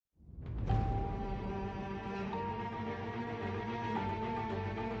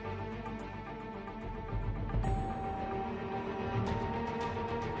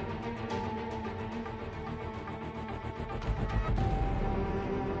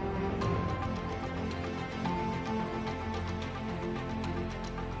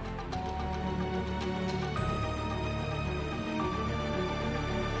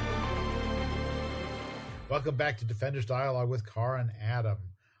Welcome back to Defenders Dialogue with Cara and Adam.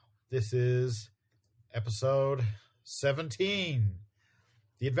 This is episode 17.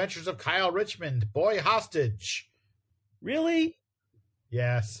 The Adventures of Kyle Richmond, Boy Hostage. Really?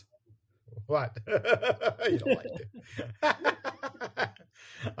 Yes. What? You don't like it.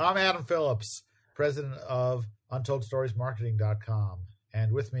 I'm Adam Phillips, president of UntoldStoriesMarketing.com.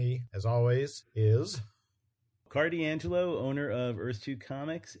 And with me, as always, is... Cara D'Angelo, owner of Earth 2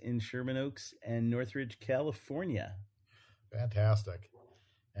 Comics in Sherman Oaks and Northridge, California. Fantastic.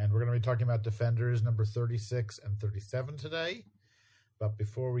 And we're going to be talking about Defenders number 36 and 37 today. But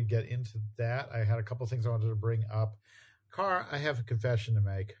before we get into that, I had a couple things I wanted to bring up. Cara, I have a confession to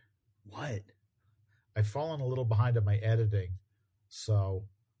make. What? I've fallen a little behind on my editing. So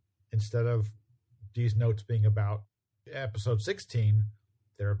instead of these notes being about episode 16,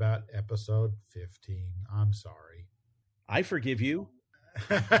 they're about episode 15. I'm sorry. I forgive you.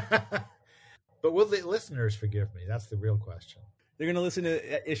 But will the listeners forgive me? That's the real question. They're going to listen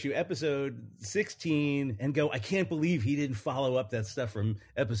to episode 16 and go, I can't believe he didn't follow up that stuff from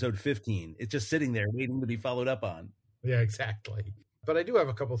episode 15. It's just sitting there waiting to be followed up on. Yeah, exactly. But I do have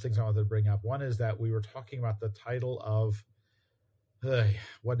a couple of things I wanted to bring up. One is that we were talking about the title of,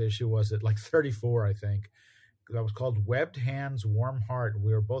 what issue was it? Like 34, I think. That was called Webbed Hands, Warm Heart.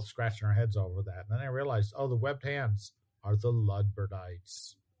 We were both scratching our heads over that. And then I realized, the webbed hands are the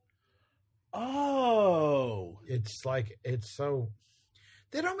Ludbardites. Oh. It's so...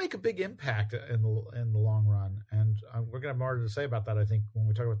 They don't make a big impact in the long run. And we're going to have more to say about that, I think, when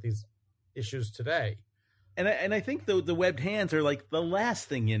we talk about these issues today. And I think the webbed hands are like the last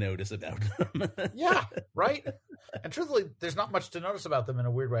thing you notice about them. Yeah, right? And truthfully, there's not much to notice about them in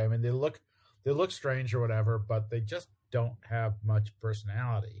a weird way. I mean, they look strange or whatever, but they just don't have much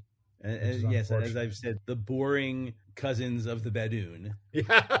personality. Yes, as I've said, the boring cousins of the Badoon.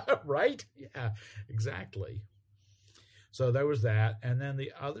 Yeah, right? Yeah, exactly. So there was that. And then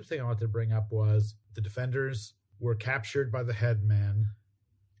the other thing I wanted to bring up was the Defenders were captured by the Headmen,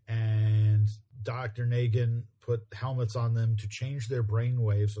 and Dr. Negan put helmets on them to change their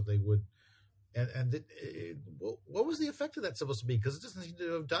brainwaves so they would... what was the effect of that supposed to be? Because it doesn't seem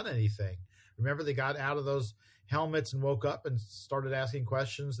to have done anything. Remember, they got out of those helmets and woke up and started asking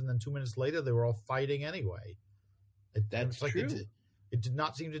questions, and then 2 minutes later, they were all fighting anyway. That's true. It did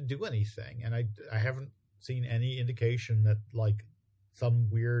not seem to do anything, and I haven't seen any indication that like some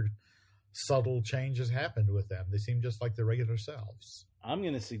weird, subtle change has happened with them. They seem just like their regular selves. I'm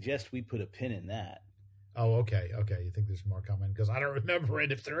going to suggest we put a pin in that. Oh, okay. You think there's more coming? Because I don't remember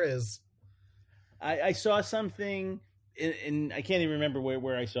it if there is. I saw something... And I can't even remember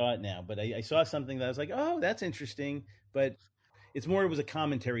where I saw it now, but I saw something that I was like, oh, that's interesting. But it was a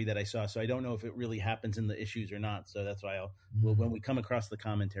commentary that I saw, so I don't know if it really happens in the issues or not. So that's why when we come across the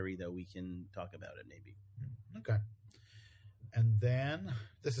commentary, though, we can talk about it maybe. Okay. And then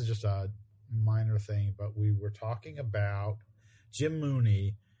this is just a minor thing, but we were talking about Jim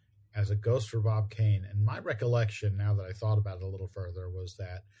Mooney as a ghost for Bob Kane. And my recollection, now that I thought about it a little further, was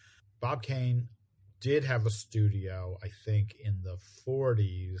that Bob Kane did have a studio, I think, in the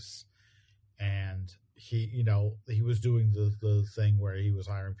 40s, and he was doing the thing where he was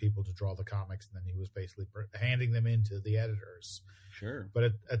hiring people to draw the comics, and then he was basically handing them into the editors. Sure.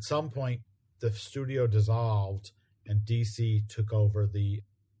 But at some point, the studio dissolved, and DC took over the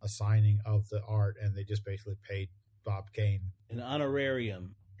assigning of the art, and they just basically paid Bob Kane an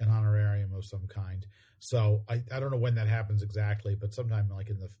honorarium of some kind. So I don't know when that happens exactly, but sometime like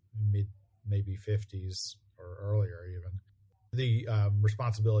in the maybe 50s or earlier even. The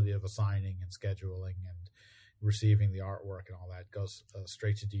responsibility of assigning and scheduling and receiving the artwork and all that goes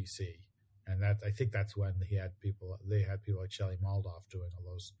straight to DC. And that I think that's when they had people like Shelley Maldoff doing all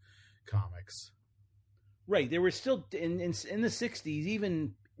those comics. Right. There were still, in the 60s,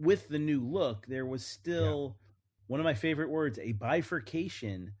 even with the new look, there was still, one of my favorite words, a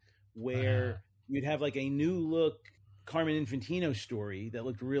bifurcation where you'd have like a new look Carmen Infantino story that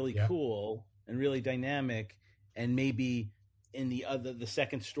looked really cool and really dynamic, and maybe in the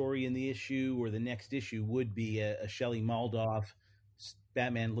second story in the issue or the next issue would be a Shelley Maldoff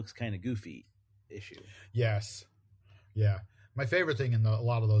Batman looks kind of goofy issue. Yes. Yeah. My favorite thing in a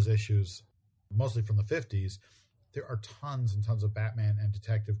lot of those issues, mostly from the 50s, there are tons and tons of Batman and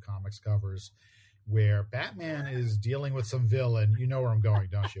Detective Comics covers where Batman is dealing with some villain. You know where I'm going,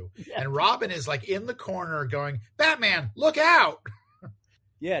 don't you? Yeah. And Robin is like in the corner going, Batman, look out.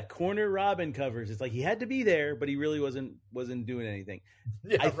 Yeah, corner Robin covers. It's like he had to be there, but he really wasn't doing anything.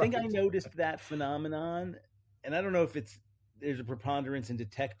 Yeah, I think I noticed that phenomenon, and I don't know if there's a preponderance in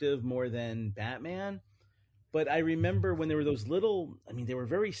Detective more than Batman, but I remember when there were those they were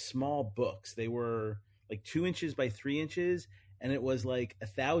very small books. They were like 2 inches by 3 inches, and it was like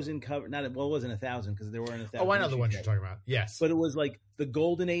 1,000 cover. It wasn't 1,000 because there weren't 1,000. Oh, I know the ones you're talking about. Yes, but it was like the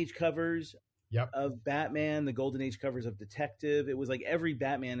Golden Age covers. Yep. Of Batman, the Golden Age covers of Detective. It was like every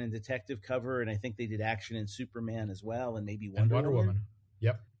Batman and Detective cover, and I think they did Action and Superman as well, and maybe Wonder Woman.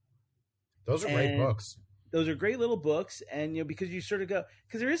 Yep. Those are great books. Those are great little books, and because you sort of go,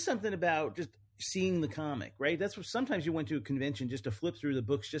 because there is something about just seeing the comic, right? That's what sometimes you went to a convention just to flip through the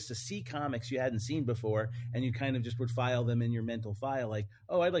books, just to see comics you hadn't seen before, and you kind of just would file them in your mental file, like,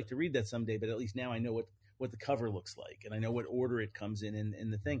 oh, I'd like to read that someday, but at least now I know what the cover looks like, and I know what order it comes in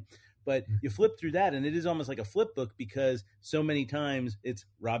the thing. But you flip through that, and it is almost like a flip book because so many times it's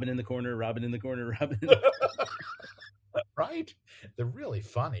Robin in the corner, Robin in the corner, Robin in the corner. Right? They're really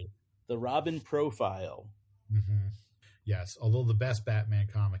funny. The Robin profile. Mm-hmm. Yes, although the best Batman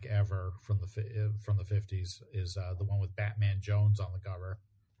comic ever from the 50s is the one with Batman Jones on the cover.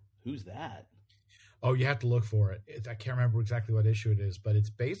 Who's that? Oh, you have to look for it. I can't remember exactly what issue it is, but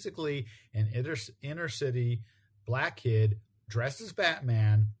it's basically an inner city black kid dressed as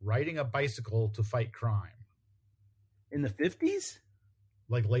Batman, riding a bicycle to fight crime. In the 50s?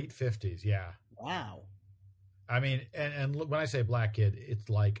 Like late 50s, yeah. Wow. I mean, and when I say black kid, it's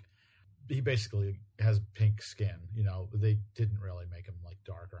like he basically has pink skin. They didn't really make him like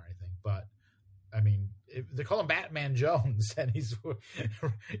dark or anything, but I mean, they call him Batman Jones, and he's,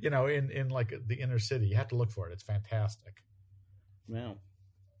 in like the inner city. You have to look for it. It's fantastic. Wow.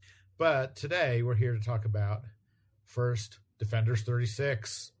 But today we're here to talk about first Defenders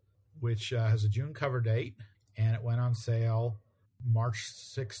 36, which has a June cover date, and it went on sale March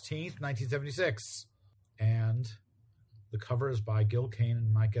 16th, 1976. And the cover is by Gil Kane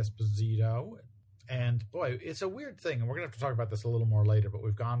and Mike Esposito. And boy, it's a weird thing, and we're going to have to talk about this a little more later, but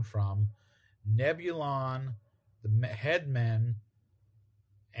we've gone from Nebulon, the Headmen,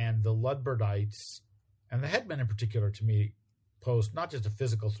 and the Ludbardites, and the Headmen in particular to me posed not just a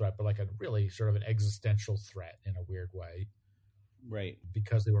physical threat, but like a really sort of an existential threat in a weird way. Right.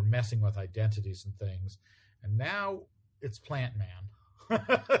 Because they were messing with identities and things. And now it's Plant Man.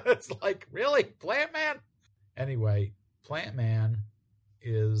 It's like, really? Plant Man? Anyway, Plant Man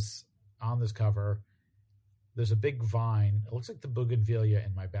is on this cover. There's a big vine. It looks like the bougainvillea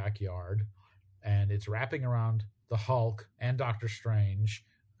in my backyard. And it's wrapping around the Hulk and Doctor Strange.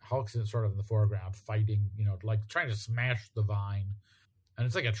 Hulk's sort of in the foreground fighting, like trying to smash the vine. And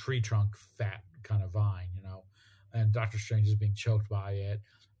it's like a tree trunk fat kind of vine, and Doctor Strange is being choked by it.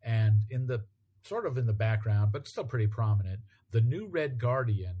 And in the background, but still pretty prominent, the new Red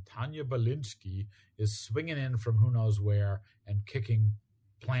Guardian, Tanya Belinsky, is swinging in from who knows where and kicking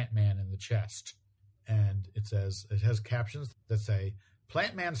Plant Man in the chest. And it has captions that say,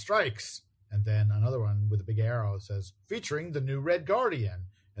 Plant Man strikes. And then another one with a big arrow says, featuring the new Red Guardian.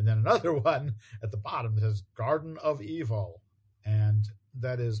 And then another one at the bottom that says, Garden of Evil. And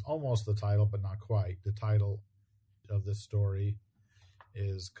that is almost the title, but not quite. The title of this story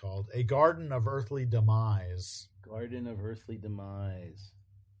is called A Garden of Earthly Demise. Garden of Earthly Demise,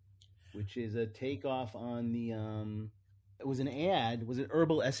 which is a takeoff on the it was an ad. Was it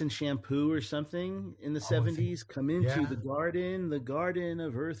Herbal Essence shampoo or something in the 70s? Come into the garden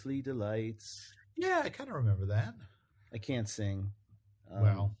of earthly delights. Yeah, I kind of remember that. I can't sing.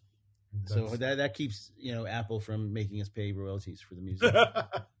 Well, so that keeps Apple from making us pay royalties for the music.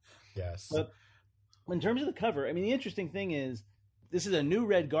 Yes. But in terms of the cover, I mean, the interesting thing is this is a new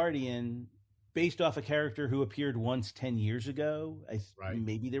Red Guardian based off a character who appeared once 10 years ago. Right.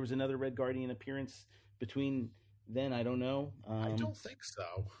 Maybe there was another Red Guardian appearance between then. I don't know. I don't think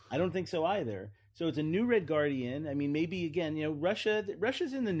so. I don't think so either. So it's a new Red Guardian. I mean, maybe again,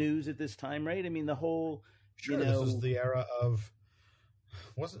 Russia's in the news at this time, right? I mean, the whole this is the era of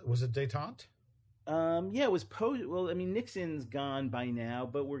was it détente? Yeah, it was well, I mean, Nixon's gone by now,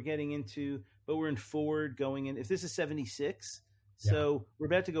 but we're in Ford going in. If this is 76, so we're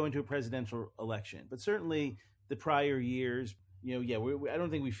about to go into a presidential election. But certainly the prior years, I don't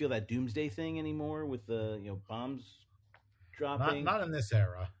think we feel that doomsday thing anymore with the bombs dropping. Not in this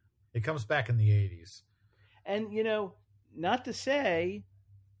era. It comes back in the 80s. And not to say,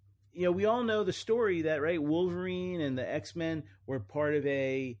 we all know the story that Wolverine and the X-Men were part of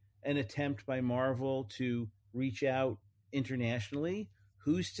an attempt by Marvel to reach out internationally.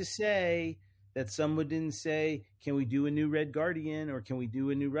 Who's to say that someone didn't say, can we do a new Red Guardian, or can we do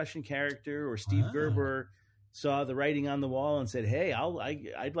a new Russian character? Or Steve Gerber saw the writing on the wall and said, hey,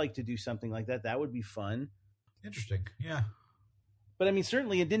 I'd like to do something like that. That would be fun. Interesting. Yeah. But I mean,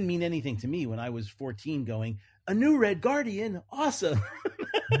 certainly it didn't mean anything to me when I was 14 going, a new Red Guardian. Awesome.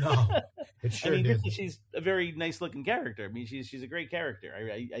 No, it sure did. She's a very nice looking character. I mean, she's a great character.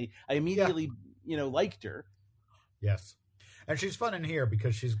 I immediately liked her. Yes. And she's fun in here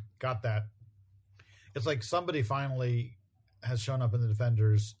because she's got that. It's like somebody finally has shown up in the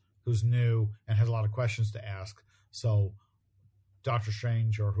Defenders who's new and has a lot of questions to ask. So Doctor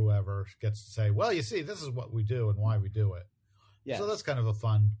Strange or whoever gets to say, well, you see, this is what we do and why we do it. Yeah. So that's kind of a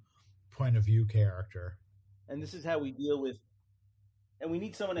fun point of view character. And this is how we deal with, and we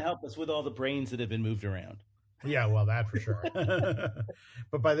need someone to help us with all the brains that have been moved around. Yeah, well, that for sure.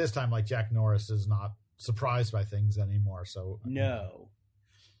 But by this time, like, Jack Norris is not surprised by things anymore. So no,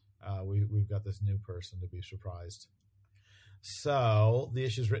 we've got this new person to be surprised. So the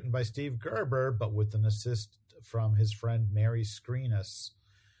issue is written by Steve Gerber, but with an assist from his friend Mary Screenis,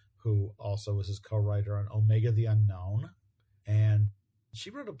 who also was his co-writer on Omega the Unknown. And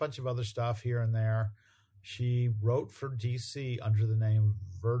she wrote a bunch of other stuff here and there. She wrote for DC under the name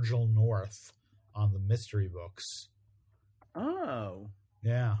Virgil North on the mystery books. Oh.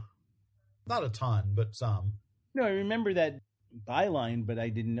 Yeah. Not a ton, but some. No, I remember that byline, but I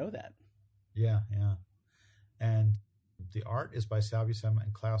didn't know that. Yeah. And the art is by Salvi Sema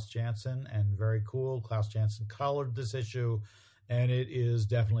and Klaus Janson, and very cool. Klaus Janson colored this issue, and it is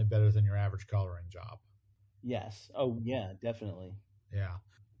definitely better than your average coloring job. Yes. Oh, yeah, definitely. Yeah.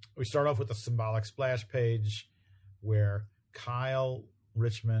 We start off with a symbolic splash page where Kyle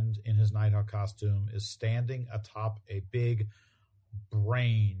Richmond in his Nighthawk costume is standing atop a big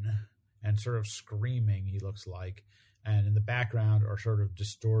brain and sort of screaming, he looks like. And in the background are sort of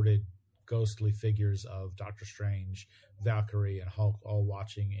distorted, ghostly figures of Doctor Strange, Valkyrie, and Hulk all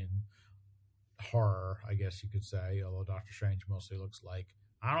watching in horror, I guess you could say, although Doctor Strange mostly looks like,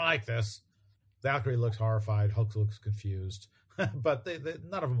 I don't like this. Valkyrie looks horrified. Hulk looks confused. But they,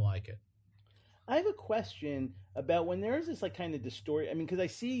 none of them like it. I have a question about when there is this like kind of distortion. I mean, because I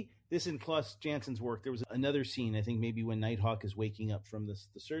see this in Klaus Janson's work. There was another scene, I think maybe when Nighthawk is waking up from the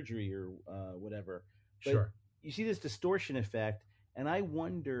surgery or whatever. But sure. You see this distortion effect, and I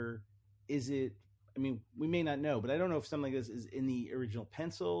wonder, is it, I mean, we may not know, but I don't know if something like this is in the original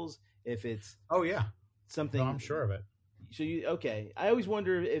pencils, if it's... Oh, yeah. Something... No, I'm sure of it. So okay. I always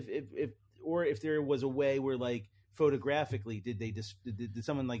wonder if there was a way where, like, photographically, did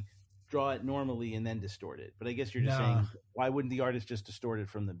someone like draw it normally and then distort it? But I guess you're just saying, why wouldn't the artist just distort it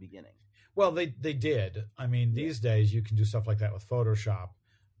from the beginning? Well, they did. I mean, these days you can do stuff like that with Photoshop.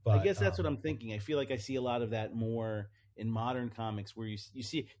 But I guess that's what I'm thinking. I feel like I see a lot of that more in modern comics, where you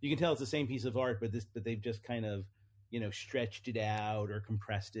see, you can tell it's the same piece of art, but they've just kind of, stretched it out or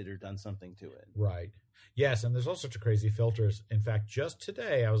compressed it or done something to it. Right. Yes, and there's all sorts of crazy filters. In fact, just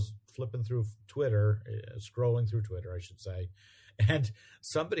today I was flipping through Twitter, scrolling through Twitter, I should say, and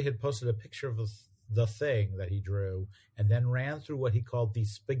somebody had posted a picture of the thing that he drew and then ran through what he called the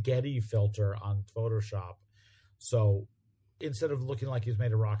spaghetti filter on Photoshop. So instead of looking like he was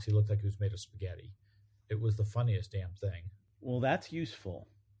made of rocks, he looked like he was made of spaghetti. It was the funniest damn thing. Well, that's useful.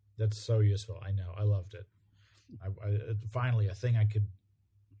 That's so useful. I know. I loved it. I finally, a thing I could,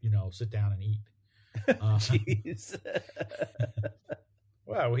 sit down and eat. Jeez.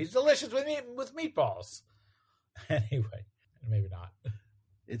 Well, he's delicious with meatballs. Anyway, maybe not.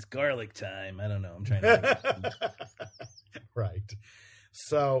 It's garlic time. I don't know. I'm trying to... Right.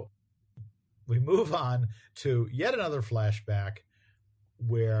 So we move on to yet another flashback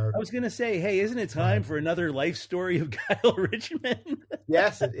where... I was going to say, hey, isn't it time for another life story of Kyle Richmond?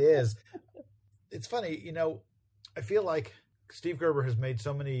 Yes, it is. It's funny, I feel like Steve Gerber has made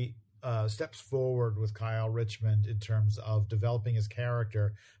so many steps forward with Kyle Richmond in terms of developing his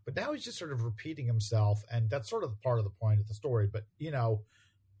character, but now he's just sort of repeating himself, and that's sort of part of the point of the story. But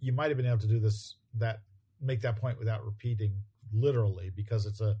you might have been able to do make that point without repeating literally, because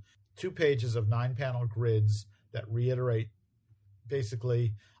it's 2 pages of 9-panel grids that reiterate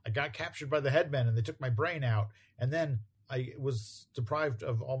basically, I got captured by the headmen and they took my brain out, and then I was deprived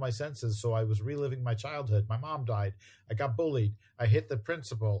of all my senses, so I was reliving my childhood. My mom died. I got bullied. I hit the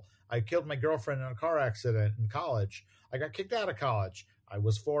principal. I killed my girlfriend in a car accident in college. I got kicked out of college. I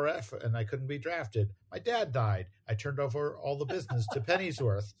was 4F and I couldn't be drafted. My dad died. I turned over all the business to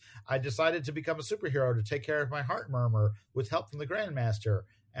Pennyworth. I decided to become a superhero to take care of my heart murmur with help from the Grandmaster,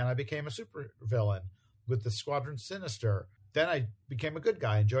 and I became a supervillain with the Squadron Sinister. Then I became a good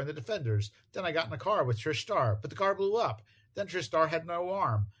guy and joined the Defenders. Then I got in a car with Trish Starr, but the car blew up. Then Trish Starr had no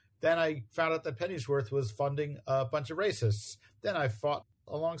arm. Then I found out that Pennyworth was funding a bunch of racists. Then I fought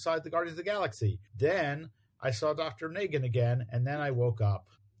alongside the Guardians of the Galaxy. Then I saw Dr. Negan again, and then I woke up.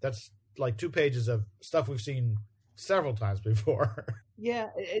 That's like 2 pages of stuff we've seen several times before. Yeah,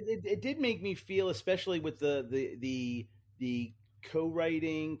 it did make me feel, especially with the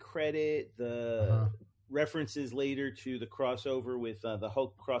co-writing credit, references later to the crossover with the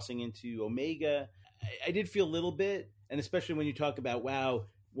Hulk crossing into Omega. I did feel a little bit, and especially when you talk about, wow,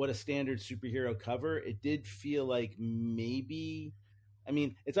 what a standard superhero cover, it did feel like maybe, I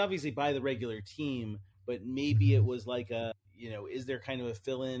mean, it's obviously by the regular team, but maybe it was like a, is there kind of a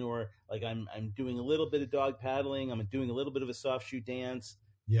fill-in, or like I'm doing a little bit of dog paddling, I'm doing a little bit of a soft shoe dance.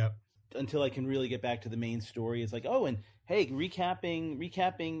 Yep. Until I can really get back to the main story. It's like, oh, and hey,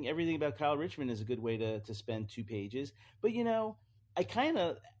 recapping everything about Kyle Richmond is a good way to spend 2 pages. But, I kind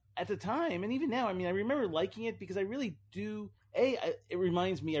of, at the time, and even now, I mean, I remember liking it because I really do. It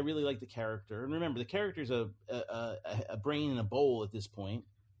reminds me I really like the character. And remember, the character's a brain in a bowl at this point.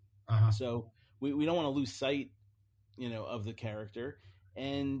 Uh-huh. So we don't want to lose sight, of the character.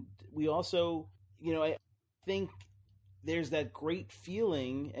 And we also, I think there's that great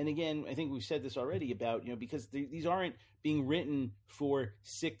feeling. And again, I think we've said this already about, because these aren't being written for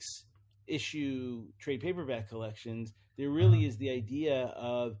 6-issue trade paperback collections. There really is the idea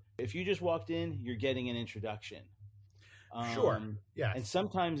of, if you just walked in, you're getting an introduction. Sure. Yeah. And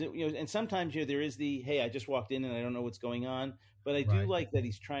sometimes, there is the, hey, I just walked in and I don't know what's going on. But I do like that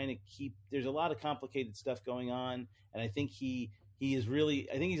he's trying to keep, there's a lot of complicated stuff going on. And I think he is really,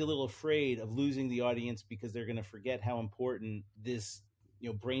 I think he's a little afraid of losing the audience because they're going to forget how important this,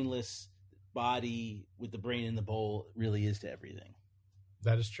 brainless body with the brain in the bowl really is to everything.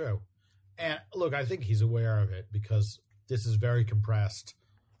 That is true. And look, I think he's aware of it because this is very compressed.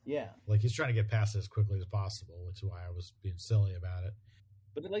 Yeah. Like, he's trying to get past it as quickly as possible, which is why I was being silly about it.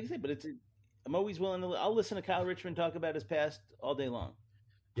 But like I said, I'm always willing to, I'll listen to Kyle Richmond talk about his past all day long.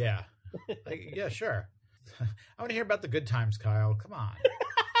 Yeah. Yeah, sure. I want to hear about the good times, Kyle. Come on.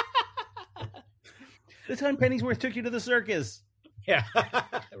 The time Pennyworth took you to the circus. Yeah,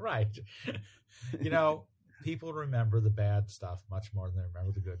 right. People remember the bad stuff much more than they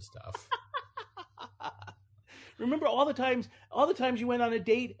remember the good stuff. Remember all the times you went on a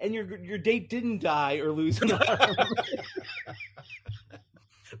date and your date didn't die or lose an arm.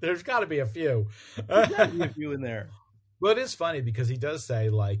 There's got to be a few. There's got to be a few in there. Well, it is funny because he does say,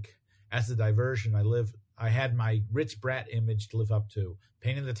 like, as a diversion, I had my rich brat image to live up to,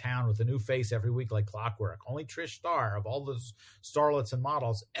 painting the town with a new face every week like clockwork. Only Trish Starr, of all the starlets and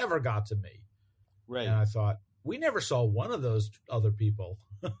models, ever got to me. Right. And I thought, we never saw one of those other people,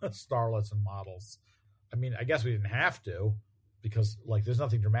 starlets and models. I mean, I guess we didn't have to, because, like, there's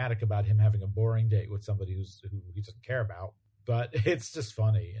nothing dramatic about him having a boring date with somebody who he doesn't care about. But it's just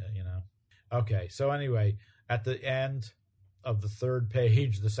funny, Okay, so anyway, at the end of the third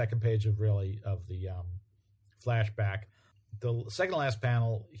page, the second page of the flashback, the second last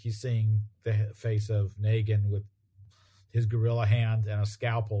panel, he's seeing the face of Negan with his gorilla hand and a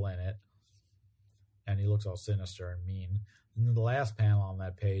scalpel in it, and he looks all sinister and mean. And then the last panel on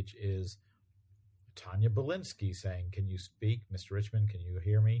that page is Tanya Belinsky saying, "Can you speak, Mr. Richmond? Can you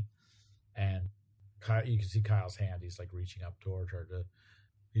hear me?" And you can see Kyle's hand. He's like reaching up toward her.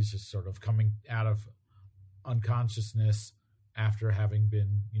 He's just sort of coming out of unconsciousness after having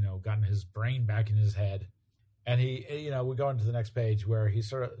been, gotten his brain back in his head. And he, we go into the next page where he's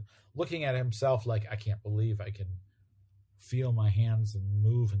sort of looking at himself like, I can't believe I can feel my hands and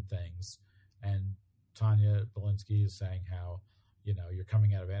move and things. And Tanya Belinsky is saying how, you're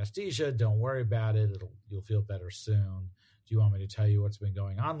coming out of anesthesia. Don't worry about it. You'll feel better soon. Do you want me to tell you what's been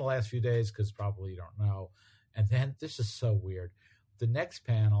going on the last few days? Because probably you don't know. And then this is so weird. The next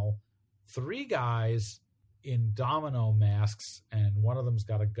panel, 3 guys in domino masks, and one of them's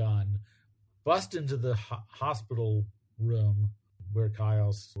got a gun, bust into the hospital room where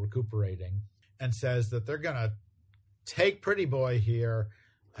Kyle's recuperating and says that they're going to take Pretty Boy here.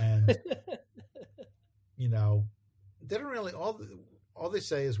 And, they don't really, all they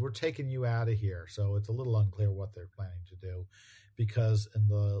say is, we're taking you out of here. So it's a little unclear what they're planning to do, because in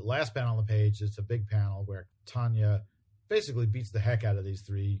the last panel on the page, it's a big panel where Tanya basically beats the heck out of these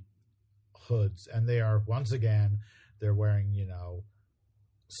 3 hoods. And they are, once again, they're wearing,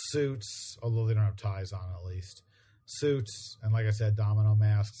 suits, although they don't have ties on, at least. Suits, and like I said, domino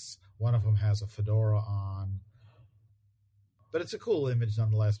masks. One of them has a fedora on. But it's a cool image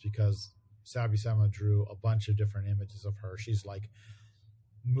nonetheless, because Sal Buscema drew a bunch of different images of her. She's like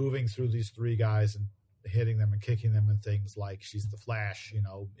moving through these 3 guys and hitting them and kicking them and things, like she's the Flash, in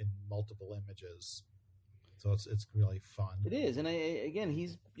multiple images. So it's really fun. It is. And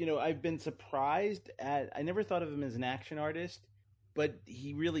he's, I've been surprised I never thought of him as an action artist, but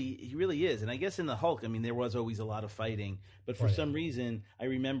he really is. And I guess in the Hulk, I mean, there was always a lot of fighting, but for some reason I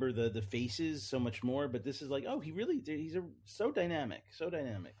remember the faces so much more, but this is like, he's so dynamic.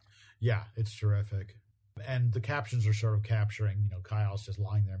 Yeah, it's terrific. And the captions are sort of capturing, Kyle's just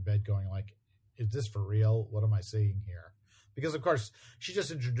lying there in bed going like, is this for real? What am I seeing here? Because, of course, she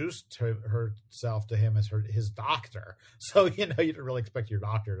just introduced herself to him as his doctor. So, you didn't really expect your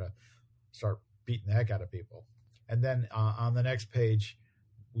doctor to start beating the heck out of people. And then on the next page,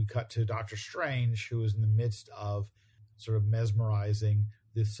 we cut to Dr. Strange, who is in the midst of sort of mesmerizing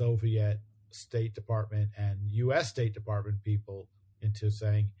the Soviet State Department and U.S. State Department people into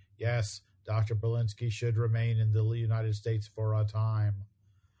saying, yes, Dr. Belinsky should remain in the United States for a time.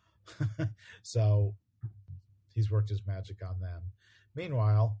 So he's worked his magic on them.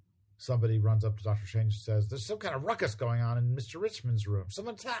 Meanwhile, somebody runs up to Dr. Strange and says, there's some kind of ruckus going on in Mr. Richmond's room.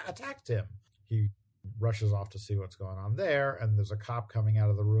 Someone attacked him. He rushes off to see what's going on there, and there's a cop coming out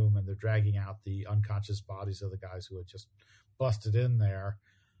of the room, and they're dragging out the unconscious bodies of the guys who had just busted in there.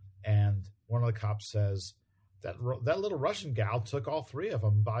 And one of the cops says, that little Russian gal took all three of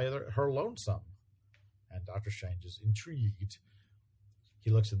them by her lonesome. And Dr. Strange is intrigued. He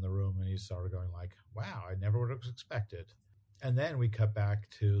looks in the room and he's sort of going like, wow, I never would have expected. And then we cut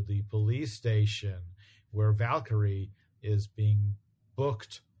back to the police station where Valkyrie is being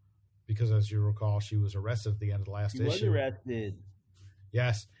booked because, as you recall, she was arrested at the end of the last issue. She was arrested.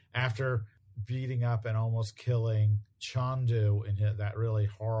 Yes, after beating up and almost killing Chandu in that really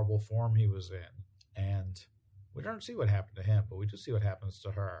horrible form he was in. And we don't see what happened to him, but we do see what happens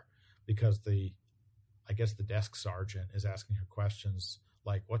to her because the desk sergeant is asking her questions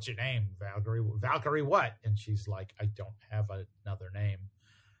like, what's your name, Valkyrie? Valkyrie what? And she's like, I don't have another name.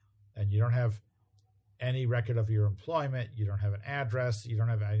 And you don't have any record of your employment. You don't have an address. You don't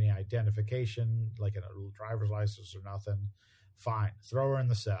have any identification, like a driver's license or nothing. Fine. Throw her in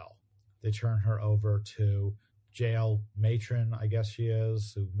the cell. They turn her over to jail matron, I guess she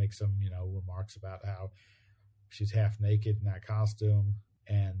is, who makes some, remarks about how she's half naked in that costume.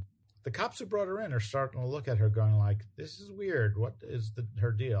 And the cops who brought her in are starting to look at her going like, this is weird. What is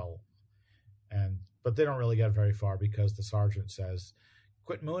her deal? But they don't really get very far because the sergeant says,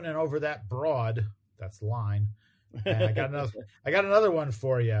 quit mooning over that broad. That's the line. And I got another one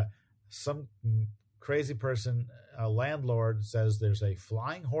for you. Some crazy person, a landlord, says there's a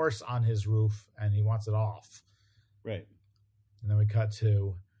flying horse on his roof and he wants it off. Right. And then we cut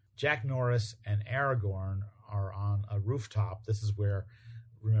to Jack Norris and Aragorn are on a rooftop. This is where,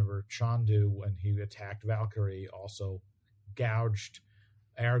 remember, Chandu, when he attacked Valkyrie, also gouged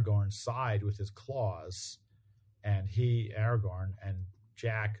Aragorn's side with his claws. And Aragorn and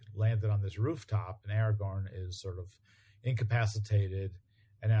Jack landed on this rooftop, and Aragorn is sort of incapacitated.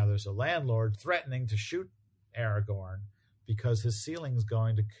 And now there's a landlord threatening to shoot Aragorn because his ceiling's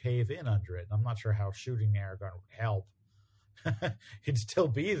going to cave in under it. And I'm not sure how shooting Aragorn would help. He'd still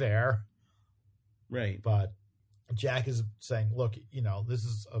be there. Right. But Jack is saying, look, this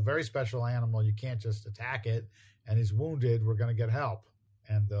is a very special animal. You can't just attack it. And he's wounded. We're going to get help.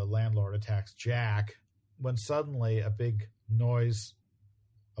 And the landlord attacks Jack when suddenly a big noise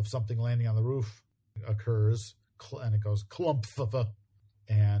of something landing on the roof occurs. And it goes clump.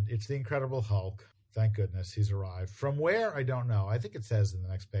 And it's the Incredible Hulk. Thank goodness he's arrived. From where? I don't know. I think it says in the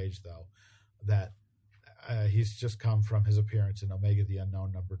next page, though, that he's just come from his appearance in Omega the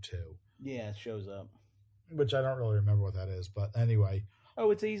Unknown #2. Yeah, it shows up. Which I don't really remember what that is, but anyway.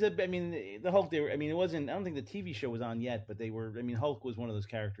 Oh, the Hulk, it wasn't, I don't think the TV show was on yet, but Hulk was one of those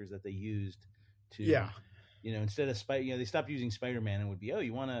characters that they used to, instead of they stopped using Spider-Man and would be,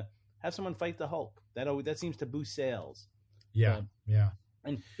 you want to have someone fight the Hulk. That seems to boost sales. Yeah, yeah.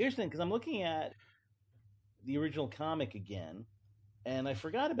 And here's the thing, because I'm looking at the original comic again, and I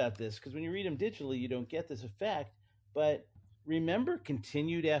forgot about this, because when you read them digitally, you don't get this effect, but remember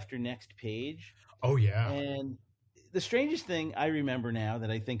continued after next page? Oh, yeah. And the strangest thing I remember now that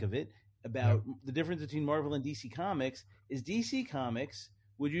I think of it about the difference between Marvel and DC Comics is DC Comics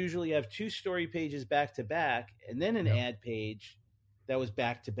would usually have 2 story pages back to back and then an ad page that was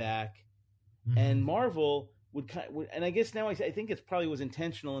back to back. And Marvel would, and I guess now I think it probably was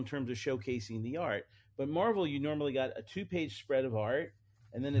intentional in terms of showcasing the art. But Marvel, you normally got a 2-page spread of art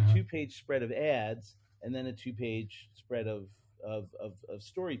and then a 2-page spread of ads and then a 2-page spread of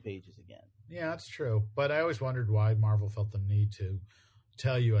story pages again. Yeah, that's true. But I always wondered why Marvel felt the need to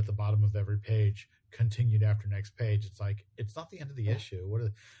tell you at the bottom of every page, continued after next page. It's like, it's not the end of the issue. What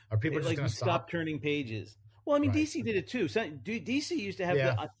are people just going to stop turning pages? Well, DC did it too. So DC used to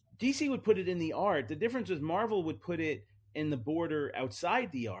have DC would put it in the art. The difference was Marvel would put it in the border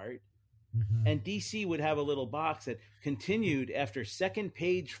outside the art. And DC would have a little box that continued after second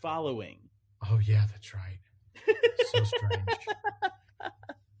page following. Oh, yeah, that's right. So strange.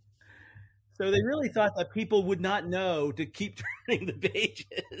 So they really thought that people would not know to keep turning the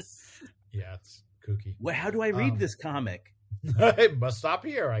pages. Yeah, it's kooky. Well, how do I read this comic? It must stop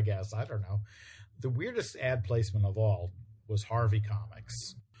here, I guess. I don't know. The weirdest ad placement of all was Harvey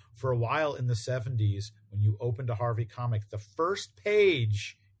Comics. For a while in the 70s, when you opened a Harvey comic, the first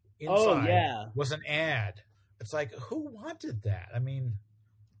page inside was an ad. It's like, who wanted that? I mean,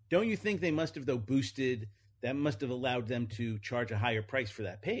 don't you think they must have, though, boosted, that must have allowed them to charge a higher price for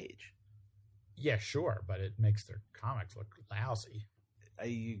that page? Yeah, sure, but it makes their comics look lousy.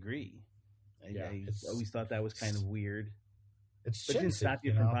 I agree. I always thought that was kind of weird. But it didn't stop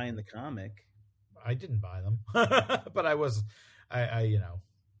you from buying the comic. I didn't buy them, but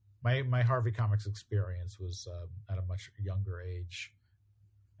my Harvey Comics experience was at a much younger age,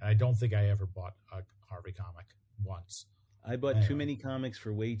 and I don't think I ever bought a Harvey comic once. I bought too many comics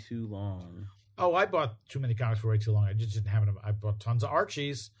for way too long. Oh, I bought too many comics for way too long. I just didn't happen to. I bought tons of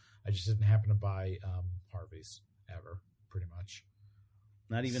Archies. I just didn't happen to buy Harveys ever, pretty much.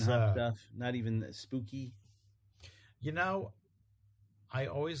 Not even hot stuff. Not even spooky. I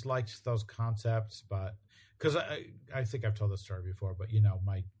always liked those concepts, but because I think I've told this story before, but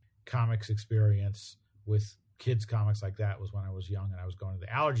my comics experience with kids comics like that was when I was young, and I was going to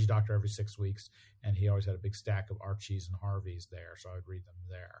the allergy doctor every 6 weeks, and he always had a big stack of Archies and Harveys there, so I would read them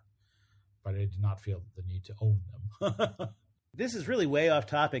there. But I did not feel the need to own them. This is really way off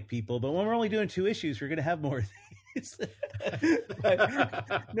topic, people, but when we're only doing 2 issues, we're going to have more of these.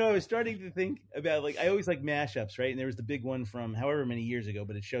 No, I was starting to think about, I always like mashups, right? And there was the big one from however many years ago,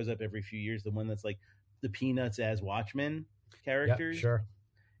 but it shows up every few years, the one that's like the Peanuts as Watchmen characters. Yep, sure.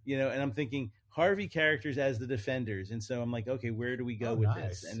 And I'm thinking Harvey characters as the Defenders. And so I'm like, okay, where do we go with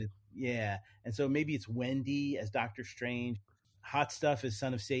this? And and so maybe it's Wendy as Doctor Strange, Hot Stuff as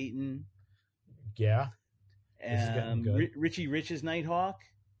Son of Satan. Yeah. Richie Rich as Nighthawk.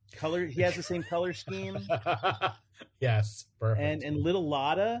 He has the same color scheme. Yes, perfect. And Little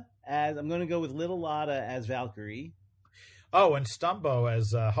Lotta I'm going to go with Little Lotta as Valkyrie. Oh, and Stumbo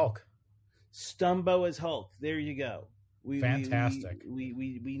as Hulk. Stumbo as Hulk. There you go. Fantastic.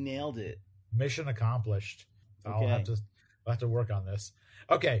 We nailed it. Mission accomplished. Okay. I'll have to work on this.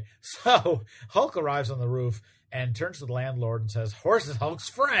 Okay, so Hulk arrives on the roof and turns to the landlord and says, "Horse is Hulk's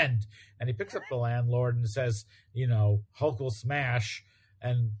friend." And he picks up the landlord and says, Hulk will smash.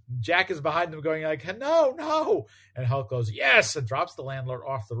 And Jack is behind them going like, no. And Hulk goes, "Yes," and drops the landlord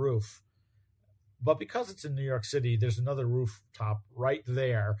off the roof. But because it's in New York City, there's another rooftop right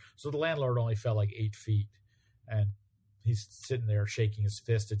there. So the landlord only fell like 8 feet. And he's sitting there shaking his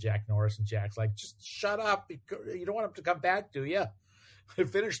fist at Jack Norris. And Jack's like, "Just shut up. You don't want him to come back, do you?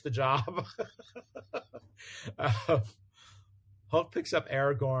 Finish the job." Hulk picks up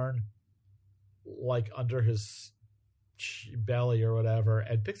Aragorn under his belly or whatever,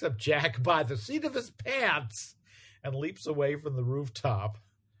 and picks up Jack by the seat of his pants and leaps away from the rooftop.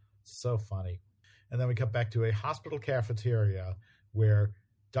 So funny. And then we cut back to a hospital cafeteria where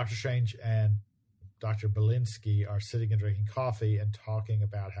Dr. Strange and Dr. Belinsky are sitting and drinking coffee and talking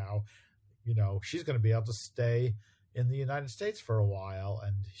about how, she's going to be able to stay in the United States for a while,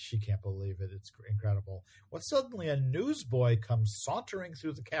 and she can't believe it. It's incredible. When suddenly a newsboy comes sauntering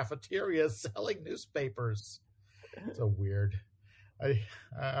through the cafeteria selling newspapers. So weird. I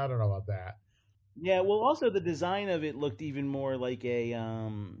don't know about that. Yeah, well, also the design of it looked even more like a.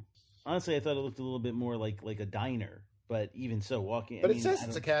 Honestly, I thought it looked a little bit more like a diner. But even so, walking. But it says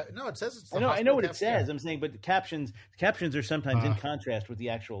it's a No, it says it's. I know what it says. I'm saying, but the captions are sometimes in contrast with the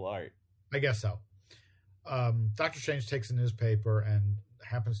actual art. I guess so. Dr. Strange takes a newspaper and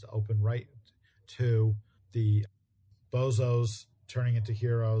happens to open right to the Bozos Turning into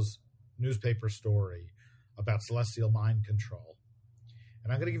Heroes newspaper story about celestial mind control.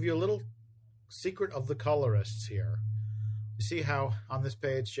 And I'm going to give you a little secret of the colorists here. You see how on this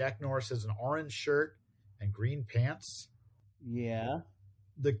page Jack Norris has an orange shirt and green pants? Yeah.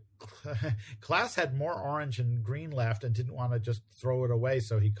 The class had more orange and green left and didn't want to just throw it away,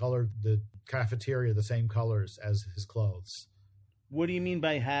 so he colored the cafeteria the same colors as his clothes. What do you mean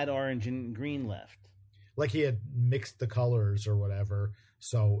by had orange and green left? Like he had mixed the colors or whatever,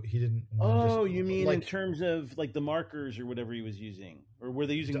 so he didn't want to you mean in terms of like the markers or whatever he was using? Or were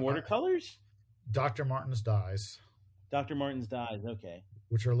they using watercolors? Dr. Martin's dyes. Dr. Martin's dyes, okay.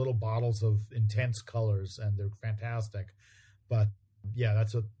 Which are little bottles of intense colors, and they're fantastic. But yeah,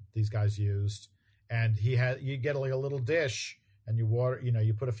 that's what these guys used. And you get like a little dish, and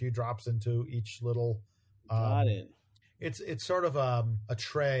you put a few drops into each little. Got it. It's sort of a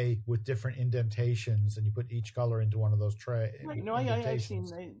tray with different indentations, and you put each color into one of those tray. Right. No, I've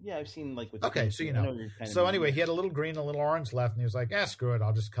seen like. With okay, so So anyway, he had a little green, a little orange left, and he was like, screw it,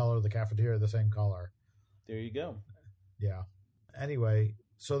 I'll just color the cafeteria the same color. There you go. Yeah. Anyway,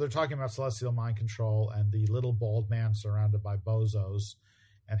 So they're talking about celestial mind control and the little bald man surrounded by bozos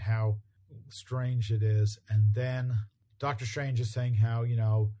and how strange it is. And then Doctor Strange is saying how,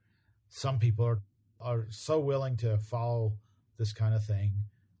 some people are so willing to follow this kind of thing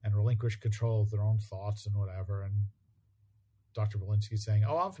and relinquish control of their own thoughts and whatever. And Dr. Belinsky's saying,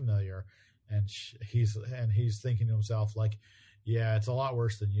 "Oh, I'm familiar." And he's thinking to himself, like, "Yeah, it's a lot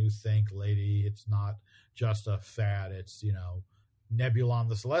worse than you think, lady. It's not just a fad. It's, Nebulon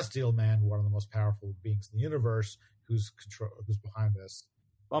the Celestial Man, one of the most powerful beings in the universe, who's behind this."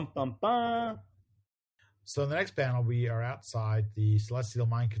 Bum, bum, bum. So in the next panel, we are outside the Celestial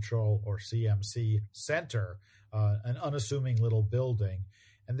Mind Control, or CMC, Center, an unassuming little building.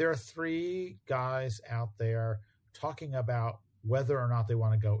 And there are 3 guys out there talking about whether or not they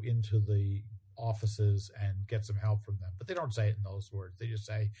want to go into the offices and get some help from them. But they don't say it in those words. They just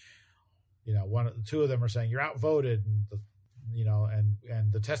say, 2 of them are saying, "You're outvoted," and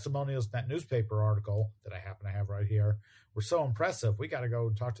and the testimonials in that newspaper article that I happen to have right here were so impressive. We got to go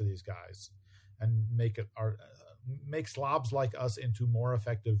and talk to these guys and make slobs like us into more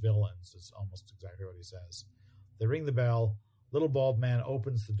effective villains, is almost exactly what he says. They ring the bell. Little bald man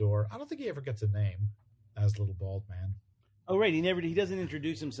opens the door. I don't think he ever gets a name as Little Bald Man. Oh, right. He doesn't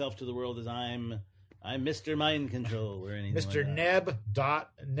introduce himself to the world as I'm Mr. Mind Control or anything. Mr. Like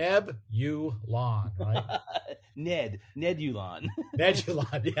Nebulon, right? Ned Ulon.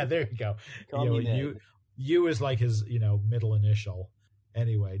 Nebulon. Yeah, there you go. Call me Ned. U is like his, middle initial.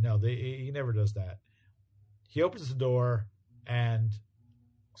 Anyway, no, he never does that. He opens the door and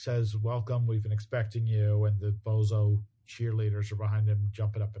says, "Welcome, we've been expecting you." And the bozo cheerleaders are behind him,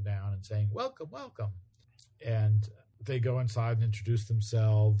 jumping up and down and saying, "Welcome, welcome." And they go inside and introduce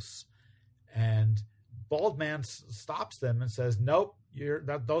themselves. And Bald Man stops them and says, "Nope,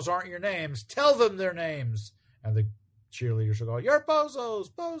 those aren't your names. Tell them their names." And the cheerleaders are going, "You're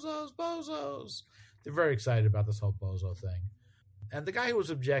bozos, bozos, bozos." They're very excited about this whole bozo thing. And the guy who was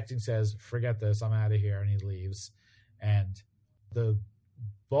objecting says, "Forget this, I'm out of here," and he leaves. And the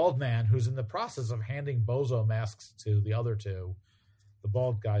bald man, who's in the process of handing bozo masks to the other 2, the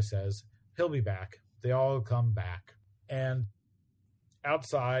bald guy says, he'll be back. They all come back. And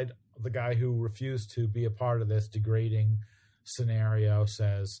outside, the guy who refused to be a part of this degrading scenario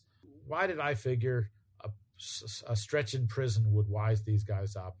says, "Why did I figure a stretch in prison would wise these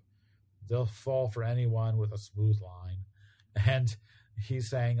guys up? They'll fall for anyone with a smooth line." And he's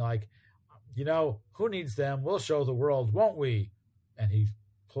saying, like, "Who needs them? We'll show the world, won't we?" And he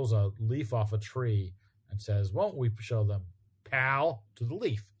pulls a leaf off a tree and says, "Won't we show them, pal?" to the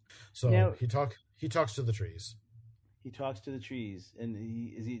leaf. So he talks to the trees. He talks to the trees, and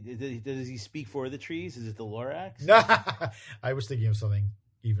does he speak for the trees? Is it the Lorax? No, I was thinking of something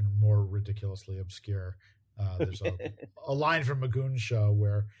even more ridiculously obscure. There's a line from a Goon show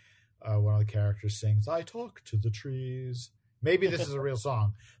where one of the characters sings, "I talk to the trees." Maybe this is a real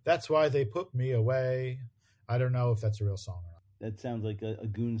song. "That's why they put me away." I don't know if that's a real song or not. That sounds like a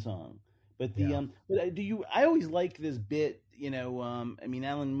Goon song. But I always liked this bit.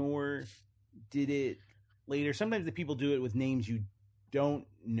 Alan Moore did it later. Sometimes the people do it with names you don't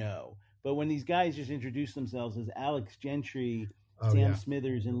know. But when these guys just introduce themselves as Alex Gentry, Sam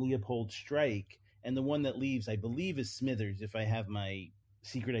Smithers, and Leopold Strike, and the one that leaves, I believe, is Smithers, if I have my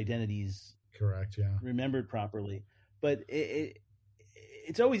secret identities correct, remembered properly. But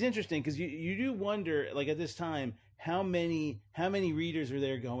it's always interesting because you do wonder, like at this time, how many readers are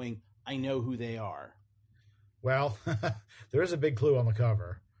there going, "I know who they are"? Well, there is a big clue on the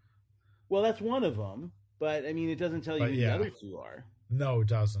cover. Well, that's one of them, but I mean, it doesn't tell you who the other 2 are. No, it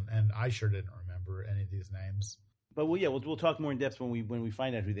doesn't, and I sure didn't remember any of these names. But we'll talk more in depth when we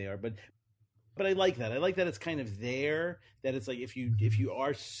find out who they are. But I like that. I like that it's kind of there. That it's like if you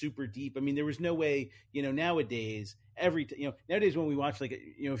are super deep. I mean, there was no way. Nowadays nowadays when we watch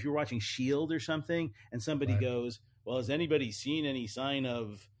if you're watching S.H.I.E.L.D. or something, and somebody goes, "Well, has anybody seen any sign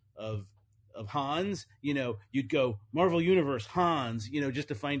of Hans?" You'd go Marvel Universe Hans, just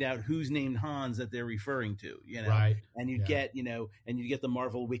to find out who's named Hans that they're referring to, right. And you'd get, and you'd get the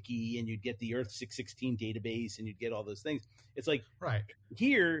Marvel Wiki, and you'd get the Earth 616 database, and you'd get all those things. It's like, right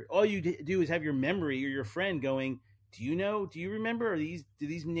here, all you do is have your memory or your friend going, do you remember? Do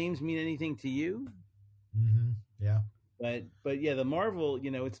these names mean anything to you? Mm-hmm. Yeah. But yeah, the Marvel,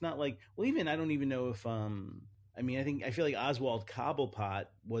 it's not like, well, even, I don't even know if, I feel like Oswald Cobblepot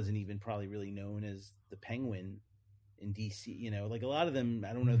wasn't even probably really known as the Penguin in DC. Like a lot of them,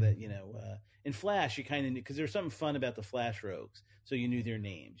 I don't know that, in Flash, you kind of knew, because there was something fun about the Flash Rogues. So you knew their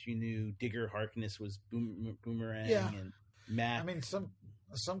names. You knew Digger Harkness was Boomerang and Mac.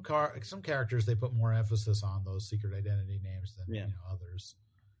 Some characters, they put more emphasis on those secret identity names than others.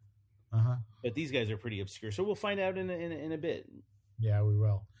 But these guys are pretty obscure, so we'll find out in a bit. Yeah, we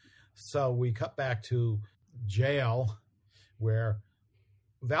will. So we cut back to jail, where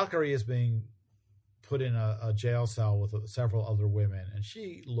Valkyrie is being put in a jail cell with several other women, and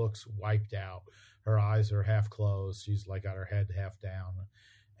she looks wiped out. Her eyes are half closed. She's like got her head half down,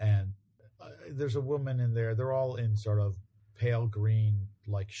 and there's a woman in there. They're all in sort of pale green,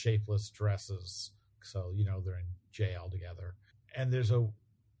 like shapeless dresses. So, they're in jail together. And there's a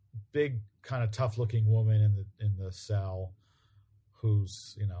big kind of tough looking woman in the cell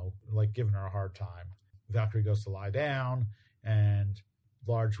who's, like giving her a hard time. Valkyrie goes to lie down, and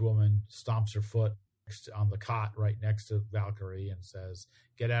large woman stomps her foot on the cot right next to Valkyrie and says,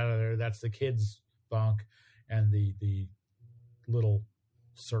 "Get out of there. That's the kids' bunk." And the little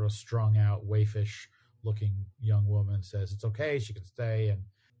sort of strung out, waifish looking young woman says, "It's okay. She can stay." And,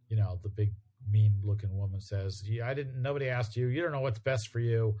 the big mean looking woman says, "Yeah, nobody asked you. You don't know what's best for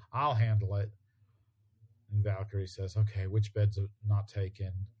you. I'll handle it." And Valkyrie says, "Okay, which bed's not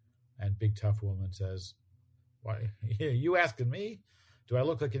taken?" And big tough woman says, "Why, you asking me? Do I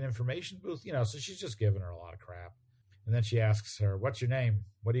look like an information booth?" So she's just giving her a lot of crap. And then she asks her, "What's your name?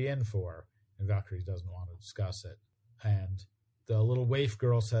 What are you in for?" And Valkyrie doesn't want to discuss it. And the little waif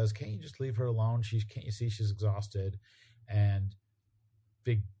girl says, "Can't you just leave her alone? Can't you see she's exhausted?" And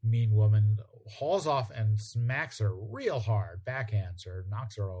big mean woman hauls off and smacks her real hard, backhands her,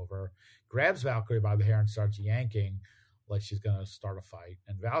 knocks her over, grabs Valkyrie by the hair and starts yanking like she's going to start a fight.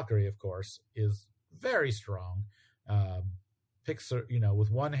 And Valkyrie, of course, is very strong. Picks her,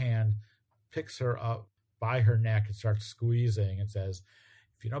 with one hand, picks her up by her neck and starts squeezing and says,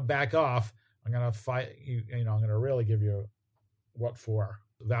 "If you don't back off, I'm going to fight you. I'm going to really give you what for."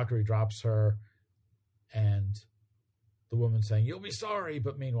 Valkyrie drops her, and the woman saying, "You'll be sorry."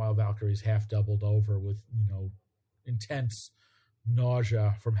 But meanwhile, Valkyrie's half doubled over with, intense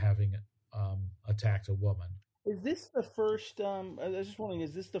nausea from having attacked a woman. Is this the first, I was just wondering,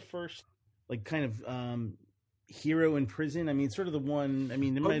 is this the first, like, kind of hero in prison? I mean, sort of the one, I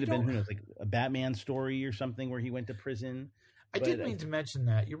mean, there might have been, who knows, like a Batman story or something where he went to prison. I did mean to mention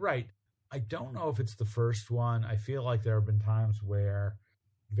that. You're right. I don't know if it's the first one. I feel like there have been times where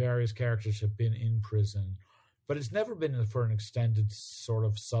various characters have been in prison, but it's never been for an extended sort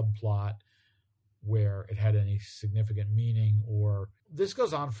of subplot where it had any significant meaning. Or this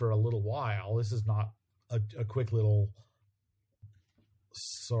goes on for a little while. This is not a quick little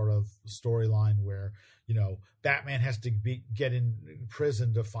sort of storyline where, Batman has to get in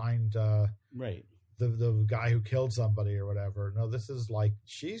prison to find right the guy who killed somebody or whatever. No, this is like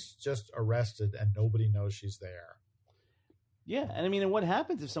she's just arrested and nobody knows she's there. Yeah, and I mean, and what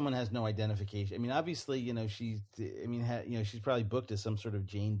happens if someone has no identification? I mean, obviously, she's probably booked as some sort of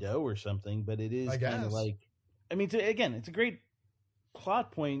Jane Doe or something, but it is kind of like, I mean, it's a great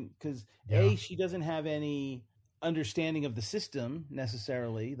plot point because she doesn't have any understanding of the system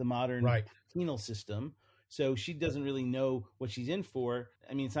necessarily, the modern penal system, so she doesn't really know what she's in for.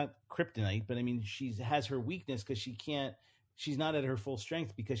 I mean, it's not kryptonite, but I mean, she has her weakness because she's not at her full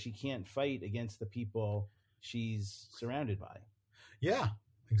strength because she can't fight against the people she's surrounded by. Yeah,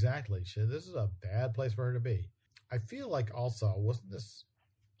 exactly. This is a bad place for her to be. I feel like also, wasn't this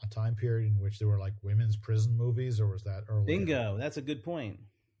a time period in which there were like women's prison movies, or was that earlier? Bingo. That's a good point.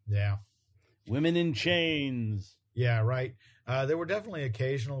 Yeah. Women in Chains. Yeah, right. There were definitely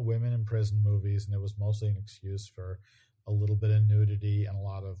occasional women in prison movies, and it was mostly an excuse for a little bit of nudity and a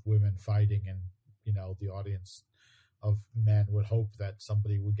lot of women fighting, and the audience of men would hope that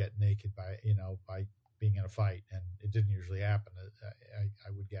somebody would get naked by being in a fight, and it didn't usually happen,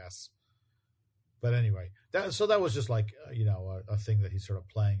 I would guess. But anyway, that was just like a thing that he's sort of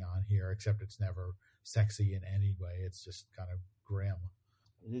playing on here, except it's never sexy in any way. It's just kind of grim.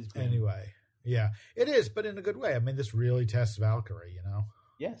 It is grim. Anyway, yeah, it is, but in a good way. I mean, this really tests Valkyrie,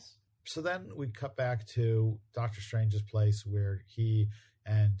 Yes. So then we cut back to Doctor Strange's place, where he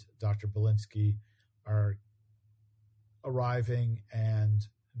and Dr. Belinsky are arriving, and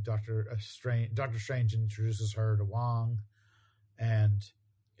Doctor Strange introduces her to Wong, and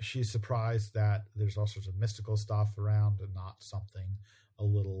she's surprised that there's all sorts of mystical stuff around and not something a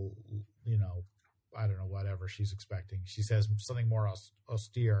little, I don't know, whatever she's expecting. She says something more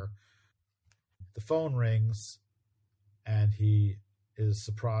austere. The phone rings, and he is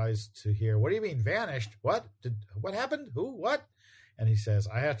surprised to hear, "What do you mean vanished? What happened? Who? What?" And he says,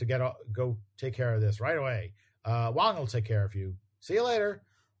 "I have to go take care of this right away. Wong will take care of you. See you later."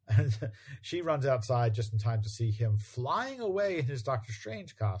 And she runs outside just in time to see him flying away in his Doctor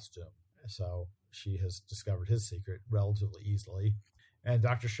Strange costume. So she has discovered his secret relatively easily. And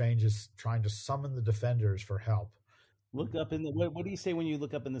Doctor Strange is trying to summon the Defenders for help. Look up in the what do you say when you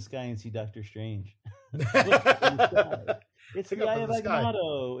look up in the sky and see Doctor Strange? Look up in the sky. It's Look the up Eye in of the sky.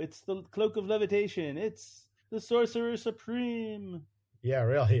 Agamotto. It's the Cloak of Levitation. It's the Sorcerer Supreme. Yeah,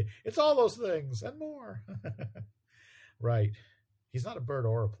 really. It's all those things and more. Right. He's not a bird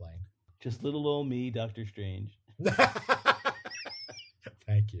or a plane. Just little old me, Doctor Strange.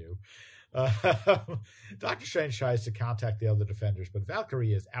 Thank you. Doctor Strange tries to contact the other defenders, but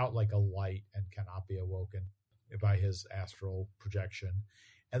Valkyrie is out like a light and cannot be awoken by his astral projection.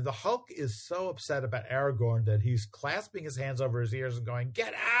 And the Hulk is so upset about Aragorn that he's clasping his hands over his ears and going,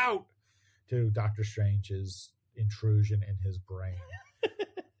 "Get out!" to Doctor Strange's intrusion in his brain.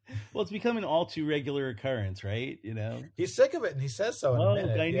 Well, it's become an all too regular occurrence, right? You know, He's sick of it, and he says so in a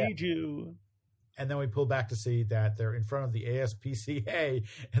minute. I need you. And then we pull back to see that they're in front of the ASPCA,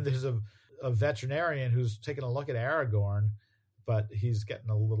 and there's a veterinarian who's taking a look at Aragorn, but he's getting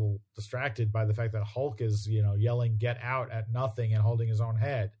a little distracted by the fact that Hulk is, yelling "Get out" at nothing and holding his own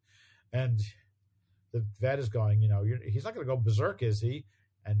head. And the vet is going, he's not going to go berserk, is he?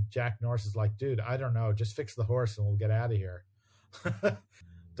 And Jack Norris is like, "Dude, I don't know. Just fix the horse and we'll get out of here."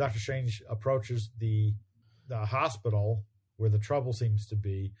 Doctor Strange approaches the hospital where the trouble seems to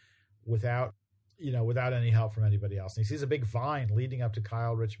be without any help from anybody else. And he sees a big vine leading up to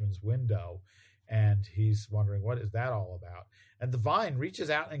Kyle Richmond's window, and he's wondering, what is that all about? And the vine reaches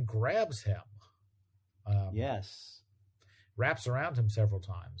out and grabs him. Yes. Wraps around him several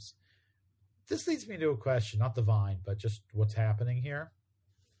times. This leads me to a question, not the vine, but just what's happening here.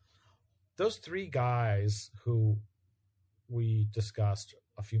 Those three guys who we discussed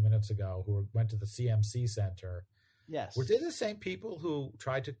a few minutes ago who went to the CMC Center, yes, were they the same people who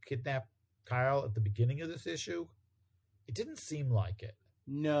tried to kidnap Kyle at the beginning of this issue? It didn't seem like it.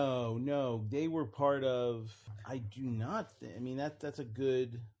 No, they were part of. I do not. That's a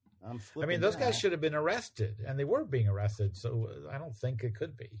good. Those guys should have been arrested, and they were being arrested. So I don't think it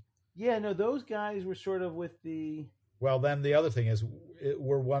could be. Yeah, no, those guys were sort of with the. Well, then the other thing is,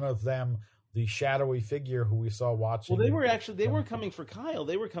 were one of them the shadowy figure who we saw watching? Well, they weren't coming for Kyle.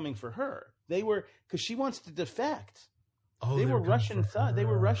 They were coming for her. They were, because she wants to defect. Oh, they were Russian. They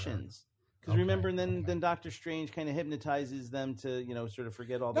were Russians. Because Okay, remember, then Doctor Strange kind of hypnotizes them to, sort of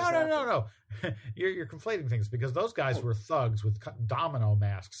forget all this. No. You're conflating things, because those guys were thugs with domino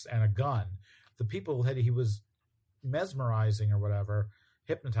masks and a gun. The people that he was mesmerizing or whatever,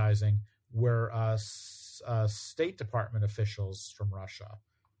 hypnotizing, were State Department officials from Russia.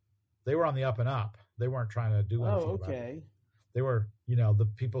 They were on the up and up. They weren't trying to do anything about it. They were, the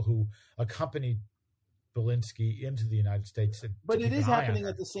people who accompanied Belinsky into the United States. But it is happening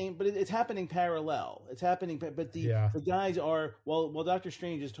at the same. But it's happening parallel. It's happening. But the guys are while Doctor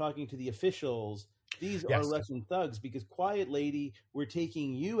Strange is talking to the officials. These are Russian thugs, because quiet lady, we're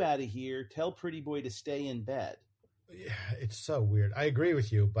taking you out of here. Tell Pretty Boy to stay in bed. Yeah, it's so weird. I agree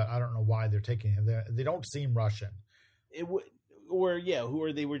with you, but I don't know why they're taking him. They don't seem Russian. They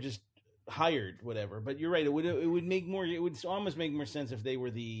were just hired, whatever. But you're right. It would make more. It would almost make more sense if they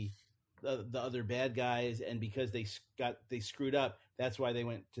were the other bad guys, and because they screwed up, that's why they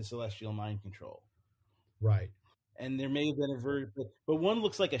went to Celestial Mind Control. Right. And there may have been a version, but one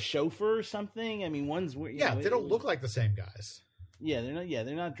looks like a chauffeur or something. One's they don't look like the same guys. Yeah, they're not. Yeah,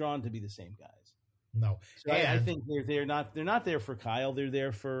 they're not drawn to be the same guys. No, so I think they're not there for Kyle. They're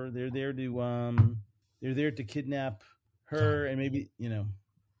there to kidnap her, and maybe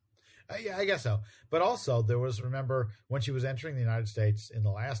Yeah, I guess so. But also, there was, remember, when she was entering the United States in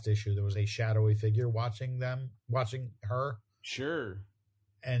the last issue, there was a shadowy figure watching her. Sure.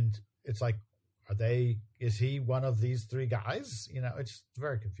 And it's like, is he one of these three guys? It's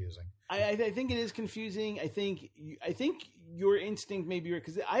very confusing. I think it is confusing. I think your instinct may be right,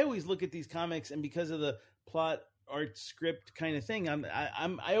 because I always look at these comics, and because of the plot, art, script kind of thing,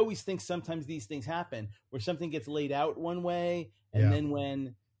 I always think sometimes these things happen where something gets laid out one way, and then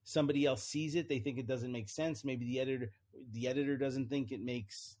when somebody else sees it, they think it doesn't make sense. Maybe the editor doesn't think it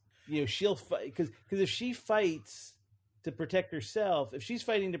makes, she'll fight, because if she fights to protect herself, if she's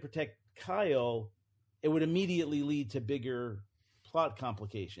fighting to protect Kyle, it would immediately lead to bigger plot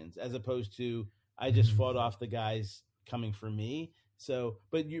complications, as opposed to, I just fought off the guys coming for me. So,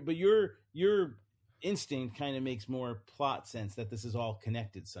 but your instinct kind of makes more plot sense that this is all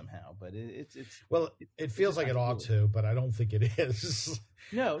connected somehow. But it feels like it ought to, but I don't think it is.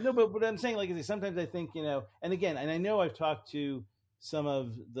 No, but what I'm saying, like, is sometimes I think, and again, and I know I've talked to some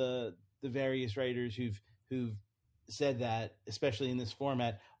of the various writers who've said that, especially in this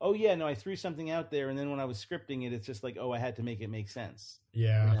format. Oh yeah, no, I threw something out there, and then when I was scripting it, it's just like, oh, I had to make it make sense.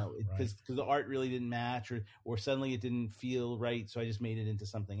 Yeah, because the art really didn't match, or suddenly it didn't feel right, so I just made it into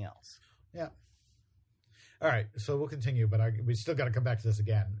something else. Yeah. All right, so we'll continue, but we still got to come back to this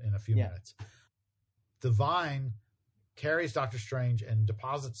again in a few minutes. Divine carries Doctor Strange and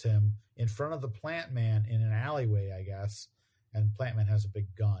deposits him in front of the Plant Man in an alleyway, I guess. And Plant Man has a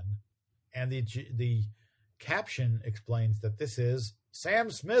big gun. And the caption explains that this is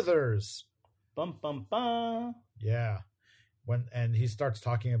Sam Smithers. Bum, bum, bum. Yeah. And he starts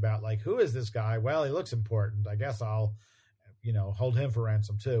talking about, like, who is this guy? Well, he looks important. I guess I'll, hold him for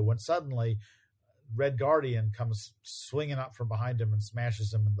ransom too. When suddenly Red Guardian comes swinging up from behind him and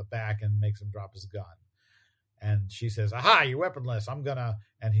smashes him in the back and makes him drop his gun. And she says, aha, you're weaponless.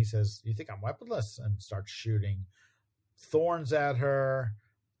 And he says, you think I'm weaponless? And starts shooting thorns at her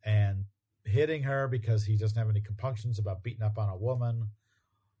and hitting her because he doesn't have any compunctions about beating up on a woman.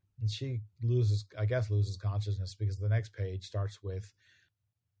 And she loses consciousness because the next page starts with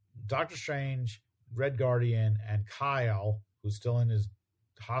Doctor Strange, Red Guardian, and Kyle, who's still in his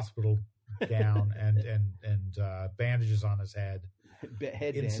hospital gown and bandages on his head.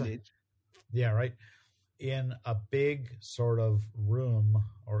 Head bandage. Yeah, right. In a big sort of room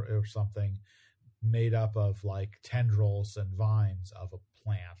or something made up of like tendrils and vines of a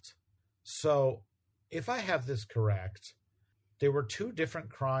plant. So if I have this correct, there were two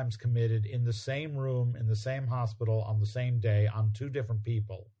different crimes committed in the same room, in the same hospital, on the same day, on two different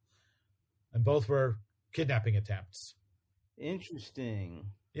people. And both were kidnapping attempts. Interesting.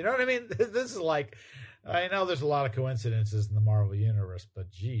 You know what I mean? This is like, I know there's a lot of coincidences in the Marvel Universe,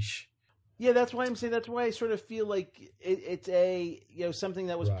 but geesh. Yeah, that's why I'm saying, that's why I sort of feel like it's something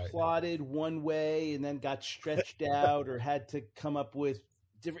that was plotted one way and then got stretched out or had to come up with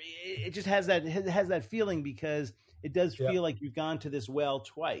different. It just has that feeling because it does feel like you've gone to this well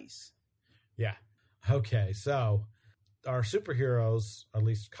twice. Yeah. Okay. So our superheroes, at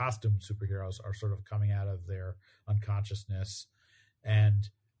least costumed superheroes, are sort of coming out of their unconsciousness, and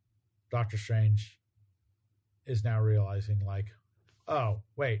Doctor Strange is now realizing, like, oh,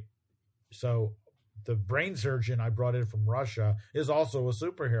 wait. So the brain surgeon I brought in from Russia is also a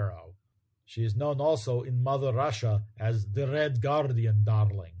superhero. She is known also in Mother Russia as the Red Guardian,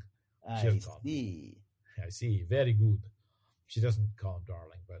 darling. I see. I see. Very good. She doesn't call him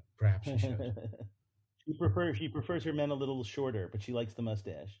darling, but perhaps she should. She prefers her men a little shorter, but she likes the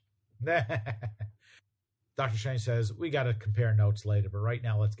mustache. Dr. Strange says, we got to compare notes later, but right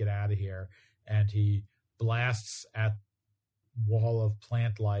now let's get out of here. And he blasts at wall of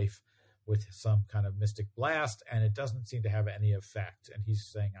plant life with some kind of mystic blast, and it doesn't seem to have any effect. And he's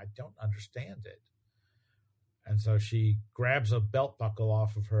saying, I don't understand it. And so she grabs a belt buckle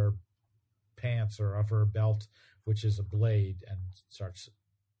off of her pants or of her belt, which is a blade, and starts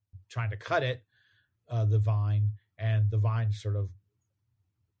trying to cut it, the vine, and the vine sort of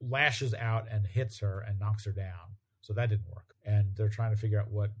lashes out and hits her and knocks her down. So that didn't work. And they're trying to figure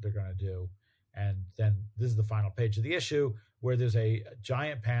out what they're going to do. And then this is the final page of the issue where there's a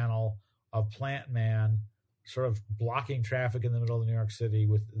giant panel of Plant Man sort of blocking traffic in the middle of New York City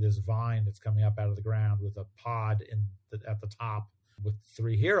with this vine that's coming up out of the ground with a pod at the top with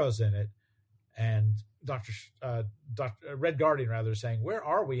three heroes in it. And Red Guardian, rather, saying, where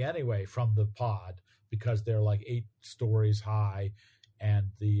are we anyway from the pod? Because they're like 8 stories high,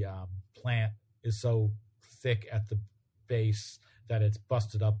 and the plant is so thick at the base that it's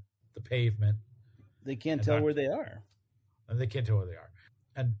busted up the pavement. They can't tell where they are. And they can't tell where they are.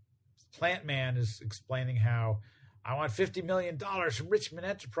 And Plant Man is explaining how I want $50 million from Richmond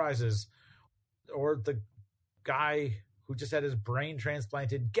Enterprises, or the guy who just had his brain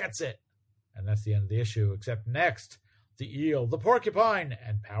transplanted gets it. And that's the end of the issue, except next, the eel, the porcupine,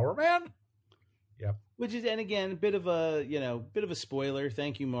 and Power Man. Yep. Which is, and again, a bit of a spoiler.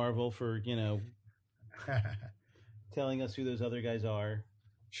 Thank you, Marvel, for, telling us who those other guys are.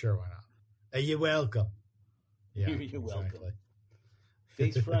 Sure, why not? You're welcome. Yeah, You're welcome.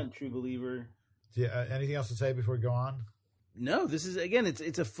 Face front, true believer. Anything else to say before we go on? No, this is, again,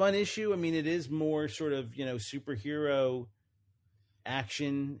 it's a fun issue. I mean, it is more sort of, superhero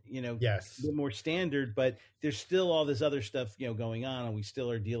action, yes, a bit more standard, but there's still all this other stuff, going on, and we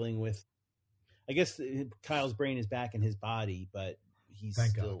still are dealing with, I guess Kyle's brain is back in his body, but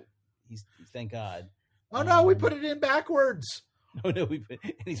thank God. Oh no, we put it in backwards. Oh no, and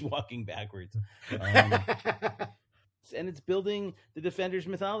he's walking backwards. And it's building the Defenders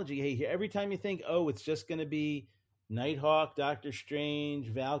mythology. Hey, every time you think, oh, it's just going to be Nighthawk, Doctor Strange,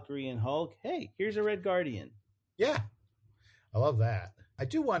 Valkyrie, and Hulk, hey, here's a Red Guardian. Yeah, I love that. I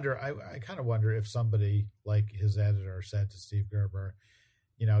do wonder, I kind of wonder if somebody like his editor said to Steve Gerber,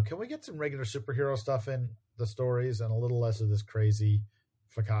 can we get some regular superhero stuff in the stories and a little less of this crazy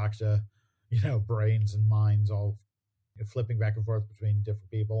fakakta, brains and minds all flipping back and forth between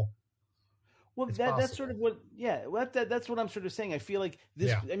different people? Well, that's sort of what, that's what I'm sort of saying. I feel like this.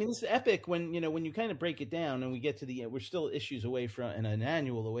 Yeah. I mean, this is epic when you kind of break it down and we get to we're still issues away from and an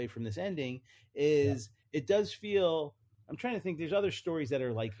annual away from this ending. It does feel. I'm trying to think. There's other stories that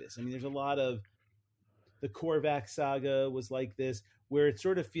are like this. I mean, there's a lot of the Korvac saga was like this, where it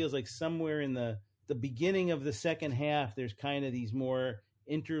sort of feels like somewhere in the beginning of the second half, there's kind of these more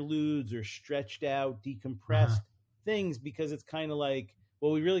interludes or stretched out, decompressed things, because it's kind of like,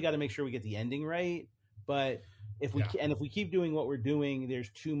 well, we really got to make sure we get the ending right. But if we keep doing what we're doing, there's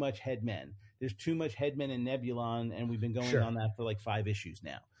too much Headmen. There's too much Headmen and Nebulon, and we've been going on that for like 5 issues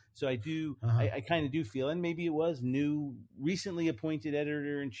now. So I do, I kind of do feel, and maybe it was new, recently appointed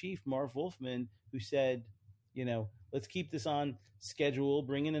editor-in-chief, Marv Wolfman, who said, let's keep this on schedule,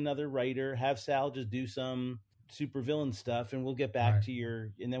 bring in another writer, have Sal just do some supervillain stuff, and we'll get back to your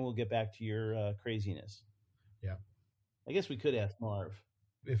craziness. Yeah. I guess we could ask Marv.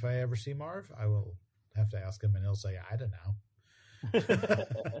 If I ever see Marv, I will have to ask him, and he'll say, I don't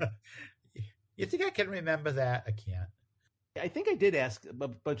know. You think I can remember that? I can't. I think I did ask a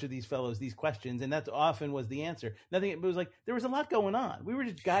bunch of these fellows these questions, and that often was the answer. Nothing. It was like there was a lot going on. We were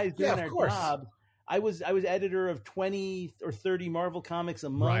just guys doing our jobs. I was editor of 20 or 30 Marvel comics a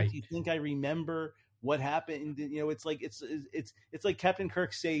month. Right. You think I remember what happened? It's like Captain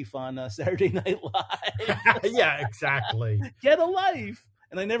Kirk's safe on Saturday Night Live. Yeah, exactly. Get a life.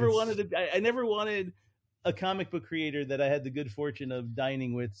 And I never wanted a comic book creator that I had the good fortune of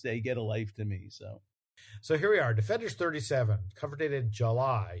dining with say, get a life to me. So here we are, Defenders 37, cover dated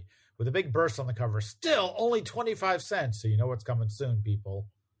July, with a big burst on the cover. Still only 25 cents. So you know what's coming soon, people.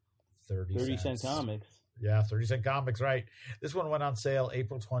 30 cent comics. Yeah, 30 cent comics, right. This one went on sale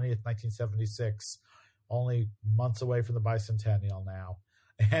April 20th, 1976. Only months away from the bicentennial now.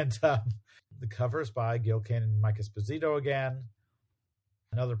 And the cover is by Gil Kane and Mike Esposito again.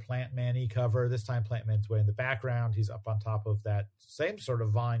 Another Plant Man-y cover. This time Plant Man's way in the background. He's up on top of that same sort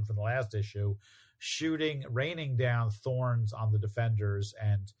of vine from the last issue, raining down thorns on the Defenders.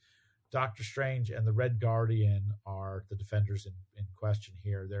 And Doctor Strange and the Red Guardian are the Defenders in question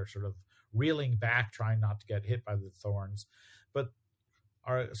here. They're sort of reeling back, trying not to get hit by the thorns. But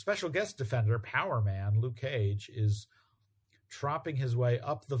our special guest Defender, Power Man, Luke Cage, is tromping his way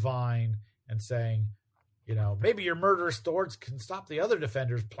up the vine and saying, maybe your murderous thorns can stop the other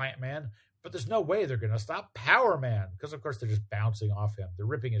Defenders, Plant Man, but there's no way they're going to stop Power Man. Because, of course, they're just bouncing off him. They're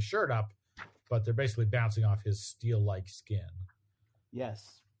ripping his shirt up, but they're basically bouncing off his steel-like skin.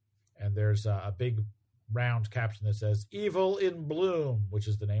 Yes. And there's a big round caption that says, Evil in Bloom, which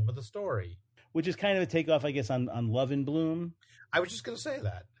is the name of the story. Which is kind of a takeoff, I guess, on Love in Bloom. I was just going to say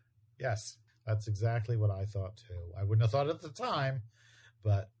that. Yes, that's exactly what I thought, too. I wouldn't have thought it at the time,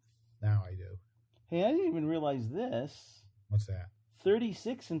 but now I do. Hey, I didn't even realize this. What's that?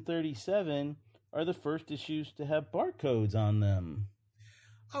 36 and 37 are the first issues to have barcodes on them.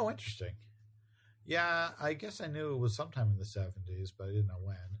 Oh, interesting. Yeah, I guess I knew it was sometime in the 70s, but I didn't know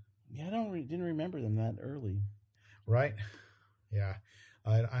when. Yeah, I didn't remember them that early. Right? Yeah.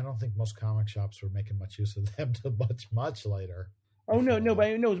 I don't think most comic shops were making much use of them till much later. Oh, no, but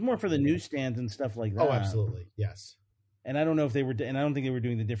it was more for the newsstands and stuff like that. Oh, absolutely. Yes. And I don't know if they were, and I don't think they were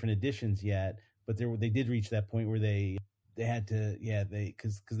doing the different editions yet, but they did reach that point where they had to,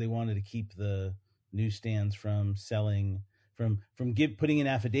 because they wanted to keep the newsstands from selling, from putting in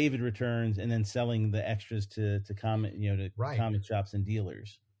affidavit returns and then selling the extras to comic shops and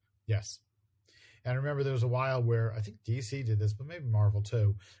dealers. Yes. And I remember there was a while where I think DC did this, but maybe Marvel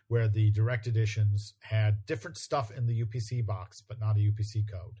too, where the direct editions had different stuff in the UPC box, but not a UPC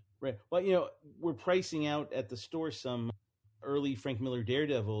code. Right. Well, we're pricing out at the store some early Frank Miller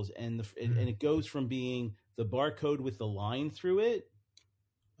Daredevils, and and it goes from being the barcode with the line through it,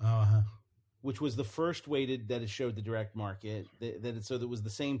 which was the first way that it showed the direct market. So that it was the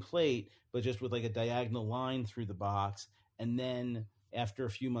same plate, but just with like a diagonal line through the box, and then after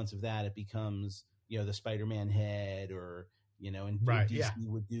a few months of that, it becomes the Spider-Man head, or and DC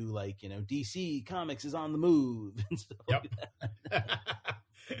would do like DC Comics is on the move and stuff like that.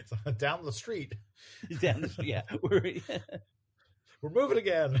 It's down the street. Down the street, yeah. We're moving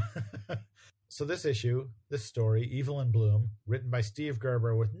again. So this story, Evil in Bloom, written by Steve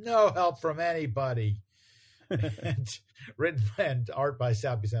Gerber with no help from anybody, and written and art by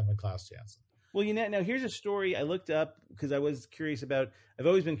Sal Buscema and Klaus Janson. Well, now here's a story I looked up because I was curious about. I've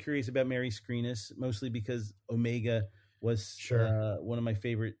always been curious about Mary Skrenis, mostly because Omega was one of my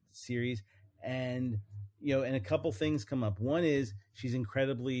favorite series, and and a couple things come up. One is she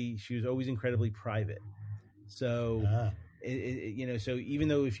was always incredibly private. So, so even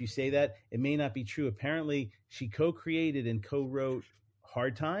though if you say that, it may not be true. Apparently, she co-created and co-wrote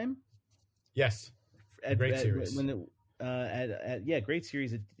Hard Time, Yes, great series. Great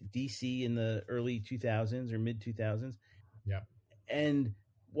series at DC in the early 2000s or mid 2000s. Yeah. And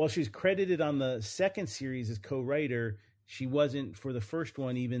while she was credited on the second series as co-writer, she wasn't for the first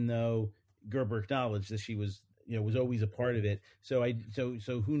one, even though Gerber acknowledged that she was always a part of it. So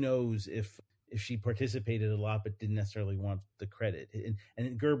who knows if she participated a lot but didn't necessarily want the credit.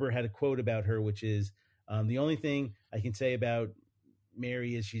 And Gerber had a quote about her, which is, the only thing I can say about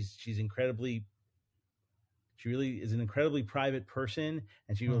Mary is she really is an incredibly private person,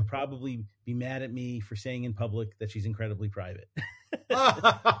 and she will probably be mad at me for saying in public that she's incredibly private.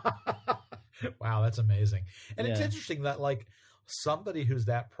 Wow, that's amazing. And it's interesting that like somebody who's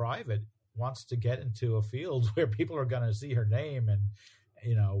that private wants to get into a field where people are going to see her name and,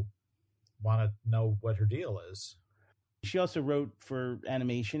 want to know what her deal is. She also wrote for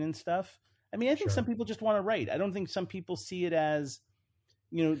animation and stuff. I mean, I think some people just want to write. I don't think some people see it as,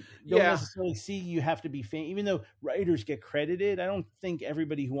 don't necessarily see you have to be famous. Even though writers get credited, I don't think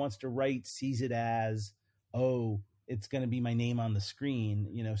everybody who wants to write sees it as, it's going to be my name on the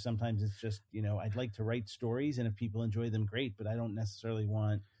screen. Sometimes it's just, I'd like to write stories, and if people enjoy them, great, but I don't necessarily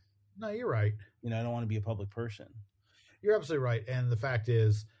want. No, you're right. I don't want to be a public person. You're absolutely right. And the fact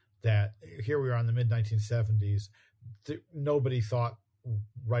is that here we are in the mid 1970s. Nobody thought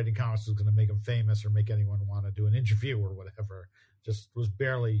writing comics was going to make them famous or make anyone want to do an interview or whatever. Just was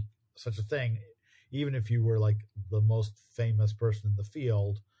barely such a thing. Even if you were like the most famous person in the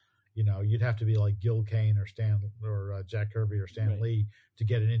field, you'd have to be like Gil Kane or Jack Kirby or Stan Lee to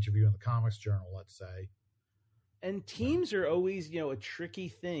get an interview in the Comics Journal, let's say. And teams are always, a tricky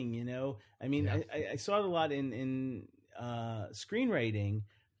thing, I mean, I saw it a lot in screenwriting,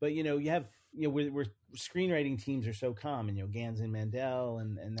 but, you have, where screenwriting teams are so common, Gans and Mandel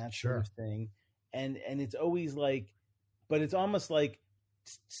and that sort of thing. And it's always like, but it's almost like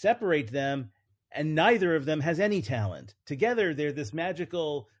separate them and neither of them has any talent. Together, they're this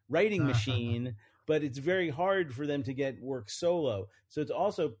magical writing machine, but it's very hard for them to get work solo. So it's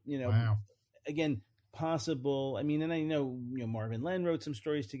also, again, possible. I mean, and I know, Marvin Len wrote some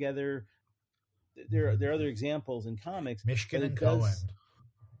stories together. There are other examples in comics. Mishkin and Cohen.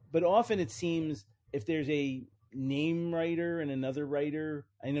 But often it seems if there's a name writer and another writer,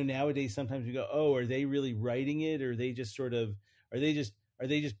 I know nowadays sometimes we go, are they really writing it, or are they just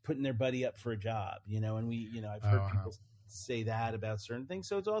putting their buddy up for a job, and we, I've heard people say that about certain things.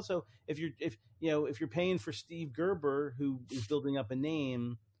 So it's also if you're paying for Steve Gerber, who is building up a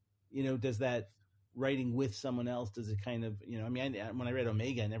name, does that writing with someone else, does it kind of, I mean, when I read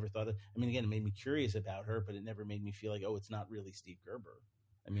Omega, I never thought of, I mean, again, it made me curious about her, but it never made me feel like, it's not really Steve Gerber.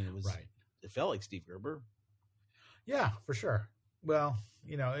 I mean, it was right. It felt like Steve Gerber. Yeah, for sure. Well,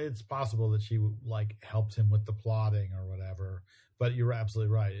 it's possible that she like helped him with the plotting or whatever, but you're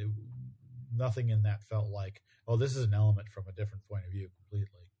absolutely right. Nothing in that felt like, this is an element from a different point of view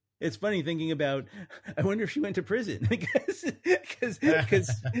completely. It's funny thinking about, I wonder if she went to prison because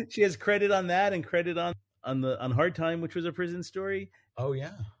she has credit on that and credit on Hard Time, which was a prison story. Oh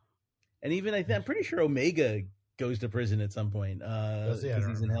yeah. And even I'm pretty sure Omega goes to prison at some point because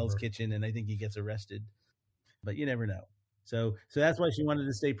he's in Hell's Kitchen, and I think he gets arrested, but you never know. So that's why she wanted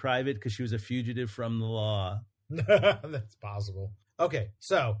to stay private, because she was a fugitive from the law. That's possible. Okay,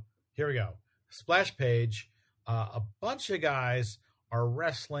 so here we go. Splash page. A bunch of guys are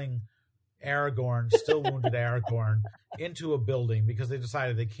wrestling Aragorn, still wounded Aragorn, into a building because they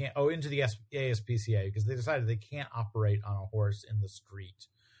decided they can't. Into the ASPCA because they decided they can't operate on a horse in the street.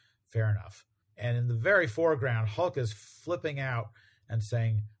 Fair enough. And in the very foreground, Hulk is flipping out and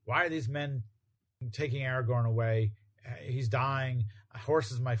saying, "Why are these men taking Aragorn away? He's dying. A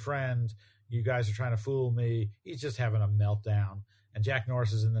horse is my friend. You guys are trying to fool me." He's just having a meltdown. And Jack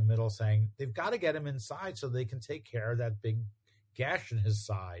Norris is in the middle saying, they've got to get him inside so they can take care of that big gash in his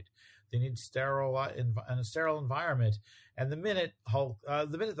side. They need a sterile environment. And the minute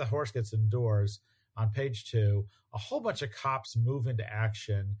the horse gets indoors, on page 2, a whole bunch of cops move into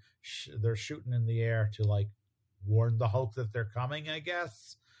action. They're shooting in the air to like warn the Hulk that they're coming, I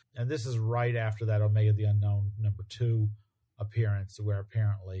guess. And this is right after that Omega the Unknown #2 appearance, where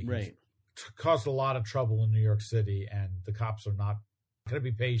apparently right. Caused a lot of trouble in New York City, and the cops are not going to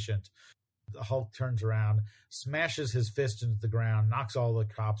be patient. The Hulk turns around, smashes his fist into the ground, knocks all the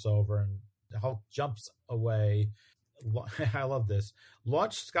cops over, and the Hulk jumps away. I love this.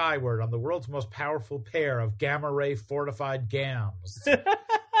 Launched skyward on the world's most powerful pair of gamma-ray fortified gams.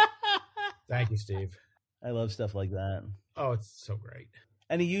 Thank you, Steve. I love stuff like that. Oh, it's so great.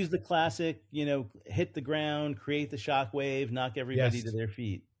 And he used the classic, hit the ground, create the shockwave, knock everybody to their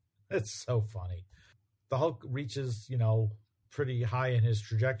feet. It's so funny. The Hulk reaches, pretty high in his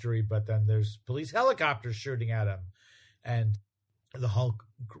trajectory, but then there's police helicopters shooting at him, and the Hulk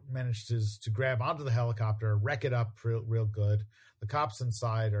manages to grab onto the helicopter, wreck it up real good. The cops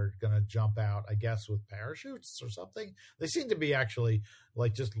inside are going to jump out, I guess, with parachutes or something. They seem to be actually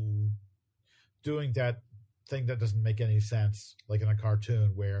like just doing that thing that doesn't make any sense, like in a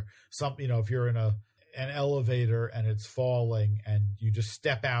cartoon where if you're in an elevator and it's falling and you just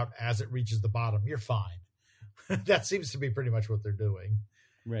step out as it reaches the bottom, you're fine. That seems to be pretty much what they're doing.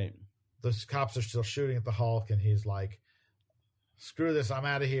 Right. The cops are still shooting at the Hulk, and he's like, screw this, I'm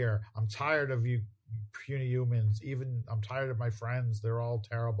out of here. I'm tired of you puny humans. Even I'm tired of my friends. They're all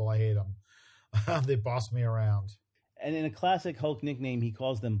terrible. I hate them. They boss me around. And in a classic Hulk nickname, he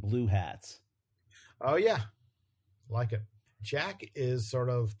calls them blue hats. Oh, yeah. Like it. Jack is sort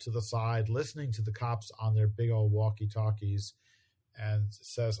of to the side listening to the cops on their big old walkie-talkies and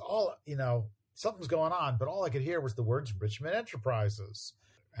says, something's going on, but all I could hear was the words Richmond Enterprises.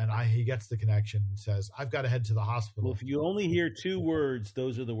 And he gets the connection and says, I've got to head to the hospital. Well, if you only hear two words,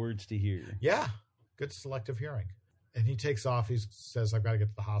 those are the words to hear. Yeah. Good selective hearing. And he takes off. He says, I've got to get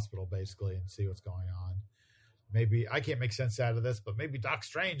to the hospital, basically, and see what's going on. Maybe I can't make sense out of this, but maybe Doc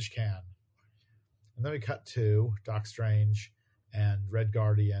Strange can. And then we cut to Doc Strange and Red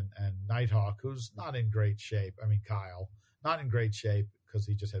Guardian and Nighthawk, who's not in great shape. I mean, Kyle, not in great shape because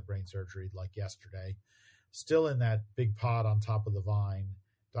he just had brain surgery like yesterday. Still in that big pod on top of the vine.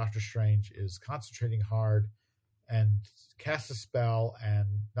 Doctor Strange is concentrating hard and casts a spell, and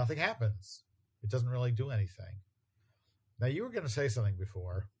nothing happens. It doesn't really do anything. Now, you were going to say something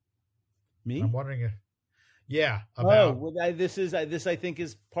before. Me? I'm wondering if... Yeah. About, this I think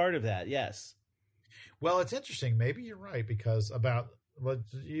is part of that, yes. Well, it's interesting. Maybe you're right, because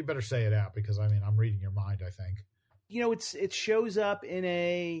you better say it out, because, I'm reading your mind, I think. It shows up in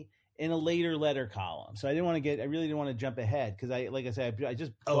a later letter column. So I really didn't want to jump ahead because I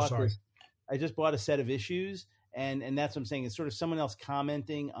just bought a set of issues, and that's what I'm saying. It's sort of someone else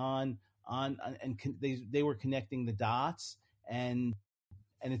commenting on they were connecting the dots, and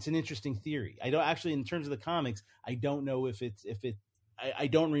it's an interesting theory. I don't actually, in terms of the comics, I don't know if I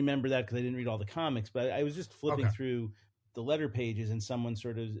don't remember that because I didn't read all the comics, but I was just flipping through the letter pages, and someone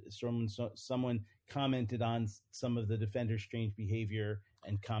commented on some of the Defender's strange behavior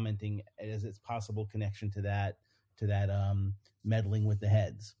and commenting as its possible connection to that meddling with the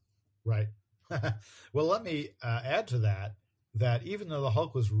heads. Right. Well, let me add to that even though the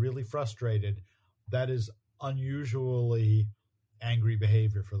Hulk was really frustrated, that is unusually angry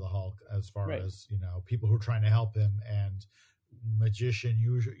behavior for the Hulk as far as, people who are trying to help him, and Magician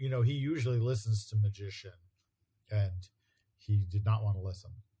he usually listens to Magician, and he did not want to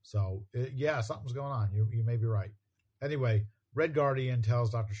listen. So something's going on. You may be right. Anyway, Red Guardian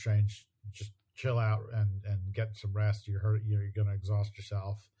tells Doctor Strange, just chill out and get some rest. You're hurt. You're going to exhaust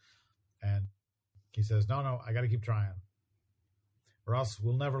yourself. And he says, no, I got to keep trying, or else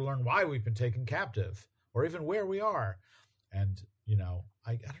we'll never learn why we've been taken captive or even where we are. And,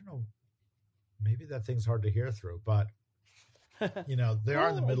 I don't know, maybe that thing's hard to hear through, but, they are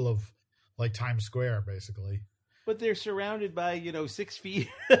in the middle of like Times Square, basically. But they're surrounded by, 6 feet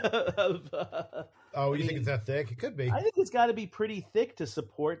of... you think it's that thick? It could be. I think it's got to be pretty thick to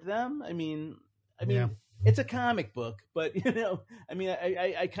support them. I mean, it's a comic book, but,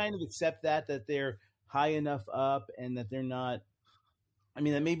 I kind of accept that they're high enough up and that they're not...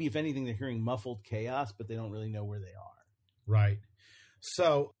 that maybe, if anything, they're hearing muffled chaos, but they don't really know where they are. Right.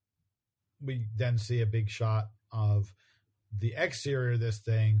 So we then see a big shot of the exterior of this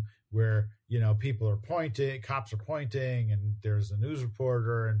thing where, people are pointing, cops are pointing, and there's a news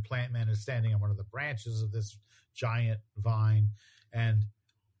reporter, and Plant Man is standing on one of the branches of this giant vine. And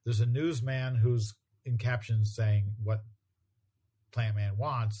there's a newsman who's in captions saying what Plant Man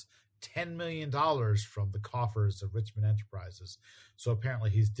wants, $10 million from the coffers of Richmond Enterprises. So apparently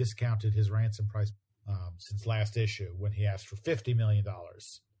he's discounted his ransom price since last issue when he asked for $50 million.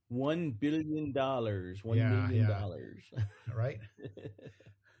 $1 billion. $1 million. Right?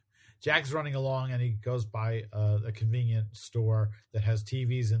 Jack's running along, and he goes by a convenience store that has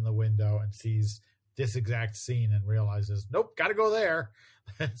TVs in the window and sees this exact scene and realizes, nope, got to go there.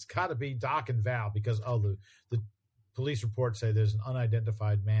 It's got to be Doc and Val because, the police reports say there's an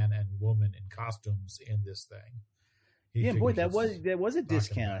unidentified man and woman in costumes in this thing. That was a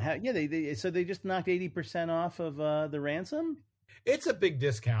discount. So they just knocked 80% off of the ransom? It's a big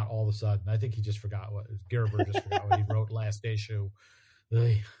discount all of a sudden. I think he just forgot Gerber just forgot what he wrote last issue.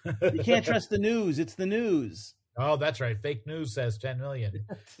 You can't trust the news. It's the news. Oh, that's right. Fake news says 10 million.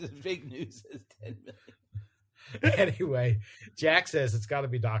 Fake news says 10 million. Anyway, Jack says it's got to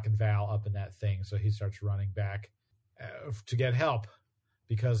be Doc and Val up in that thing. So he starts running back. to get help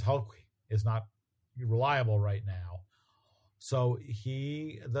because Hulk is not reliable right now. So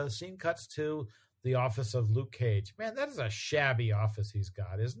the scene cuts to the office of Luke Cage. Man, that is a shabby office he's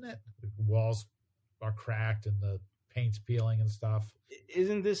got, isn't it? The walls are cracked and the paint's peeling and stuff.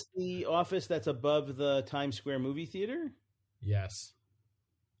 Isn't this the office that's above the Times Square movie theater? Yes,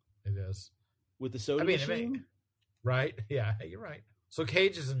 it is. With the soda machine? Right? Yeah, you're right. So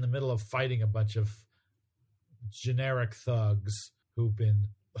Cage is in the middle of fighting a bunch of generic thugs who've been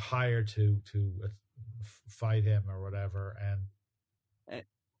hired to fight him or whatever, and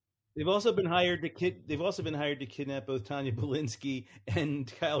they've also been hired to kidnap both Tanya Belinsky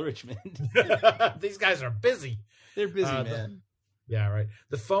and Kyle Richmond. These guys are busy. They're busy, man. Yeah, right.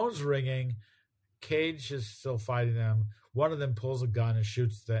 The phone's ringing. Cage is still fighting them. One of them pulls a gun and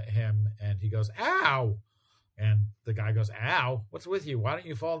shoots him, and he goes, "Ow!" And the guy goes, "Ow! What's with you? Why don't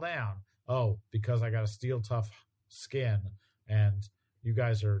you fall down?" "Oh, because I got a steel tough skin, and you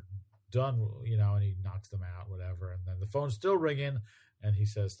guys are done, and he knocks them out, whatever. And then the phone's still ringing, and he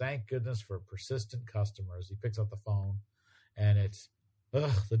says, "Thank goodness for persistent customers." He picks up the phone, and it's,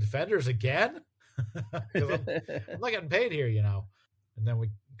 the Defenders again? Because I'm not getting paid here, And then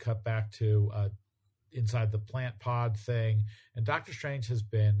we cut back to inside the plant pod thing, and Doctor Strange has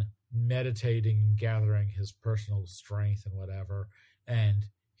been meditating and gathering his personal strength and whatever, and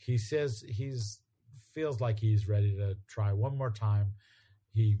he says feels like he's ready to try one more time.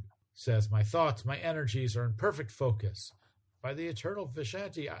 He says, "My thoughts, my energies are in perfect focus. By the eternal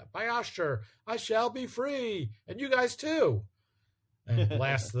Vishanti, by Ashtar, I shall be free, and you guys too." And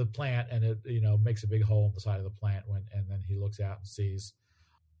blasts the plant, and it makes a big hole in the side of the plant. And then he looks out and sees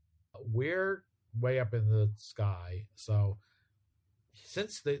we're way up in the sky. So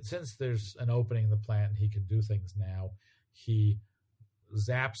since there's an opening in the plant and he can do things now, he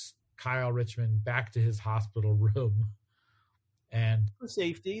zaps Kyle Richmond back to his hospital room. And for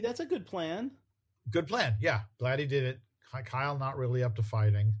safety, that's a good plan. Good plan, yeah. Glad he did it. Kyle not really up to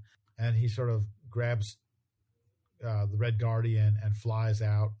fighting, and he sort of grabs the Red Guardian and flies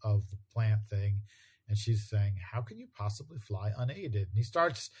out of the plant thing. And she's saying, "How can you possibly fly unaided?" And he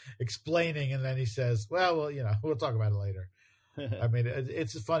starts explaining, and then he says, well, we'll talk about it later. I mean,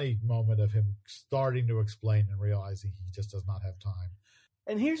 it's a funny moment of him starting to explain and realizing he just does not have time.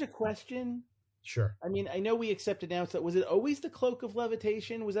 And here's a question. Sure. I mean, I know we announced that. Was it always the cloak of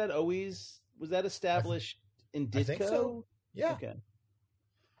levitation? Was that established in Ditko? I think so. Yeah. Okay.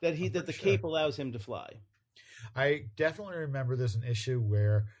 That the cape allows him to fly. I definitely remember there's an issue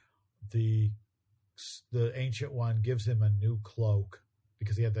where the Ancient One gives him a new cloak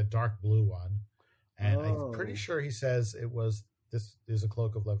because he had that dark blue one. And I'm pretty sure he says this is a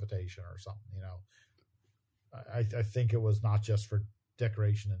cloak of levitation or something, I think it was not just for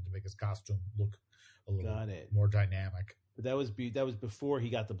decoration and to make his costume look a little more dynamic. But that was before he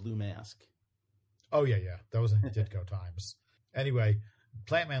got the blue mask. Oh, yeah. That was in Ditko times. Anyway,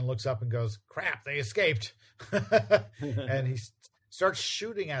 Plant Man looks up and goes, "Crap, they escaped." And he starts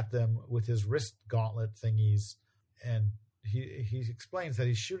shooting at them with his wrist gauntlet thingies. And he explains that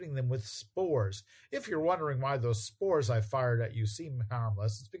he's shooting them with spores. "If you're wondering why those spores I fired at you seem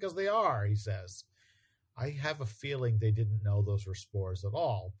harmless, it's because they are," he says. I have a feeling they didn't know those were spores at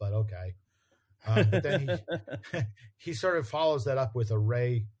all, but okay. But then he sort of follows that up with a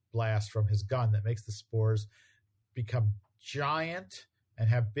ray blast from his gun that makes the spores become giant and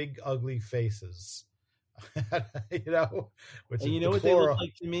have big, ugly faces. Which and you know what they look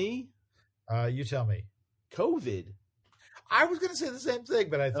like to me? You tell me. COVID. I was going to say the same thing,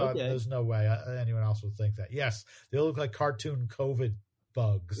 but I thought there's no way anyone else would think that. Yes, they look like cartoon COVID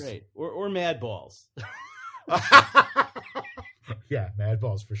bugs. Right. Or mad balls. Yeah, mad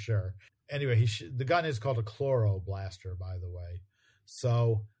balls for sure. Anyway, the gun is called a chloro blaster, by the way.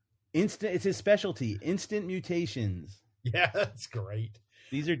 So it's his specialty, instant mutations. Yeah, that's great.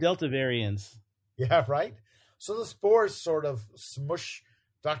 These are Delta variants. Yeah, right? So the spores sort of smush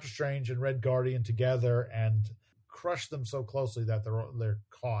Doctor Strange and Red Guardian together and crush them so closely that they're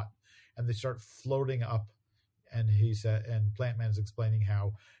caught, and they start floating up. And and Plant Man's explaining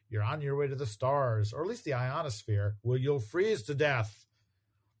how you're on your way to the stars, or at least the ionosphere, where you'll freeze to death.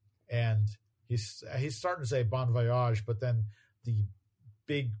 And he's starting to say bon voyage, but then the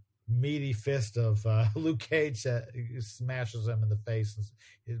big meaty fist of Luke Cage smashes him in the face.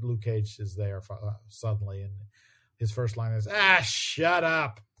 And Luke Cage is there suddenly, and his first line is, "Shut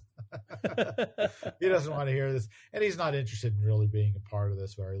up." He doesn't want to hear this, and he's not interested in really being a part of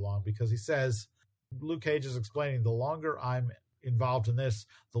this very long, because he says, Luke Cage is explaining, the longer I'm involved in this,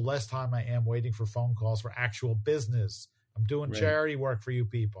 the less time I am waiting for phone calls for actual business. I'm doing charity work for you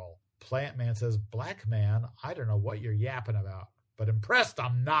people. Plant Man says, Black Man, I don't know what you're yapping about, but impressed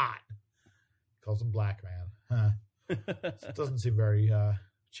I'm not. Calls him Black Man. It doesn't seem very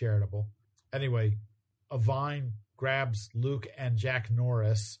charitable. Anyway, a vine grabs Luke and Jack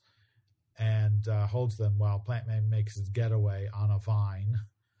Norris and holds them while Plant Man makes his getaway on a vine.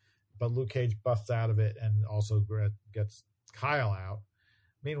 But Luke Cage busts out of it and also gets Kyle out.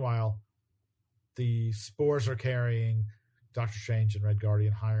 Meanwhile, the spores are carrying Doctor Strange and Red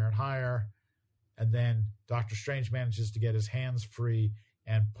Guardian higher and higher. And then Doctor Strange manages to get his hands free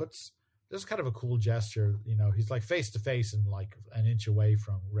and puts, this is kind of a cool gesture. You know, he's like face to face and like an inch away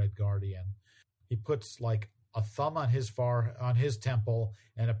from Red Guardian. He puts like a thumb on his temple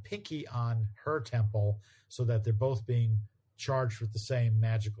and a pinky on her temple so that they're both being charged with the same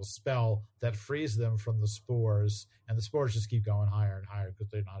magical spell that frees them from the spores. And the spores just keep going higher and higher because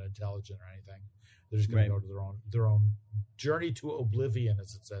they're not intelligent or anything. They're just going to go to their own journey to oblivion,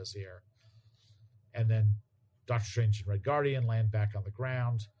 as it says here. And then Doctor Strange and Red Guardian land back on the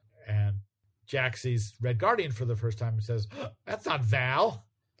ground, and Jack sees Red Guardian for the first time and says, "That's not Val."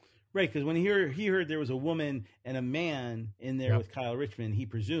 Right, because when he heard there was a woman and a man in there with Kyle Richmond, he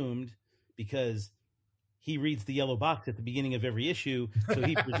presumed, because he reads the yellow box at the beginning of every issue, so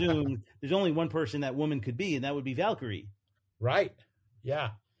he presumed there's only one person that woman could be, and that would be Valkyrie. Right.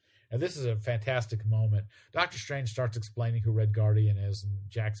 Yeah. And this is a fantastic moment. Doctor Strange starts explaining who Red Guardian is, and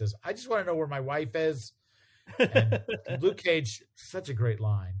Jack says, I just want to know where my wife is. And Luke Cage, such a great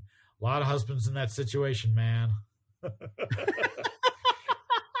line. A lot of husbands in that situation, man.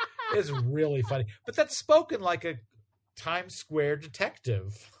 It's really funny. But that's spoken like a Times Square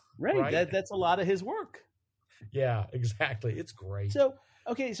detective. Right? That's a lot of his work. Yeah, exactly. It's great. So,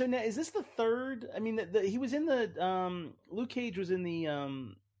 okay, so now is this the third? I mean, he was in the Luke Cage was in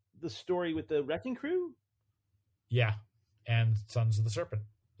the story with the Wrecking Crew. Yeah, and Sons of the Serpent.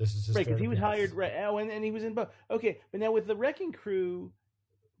 This is his right, because he was hired. Right, and he was in both. Okay, but now with the Wrecking Crew,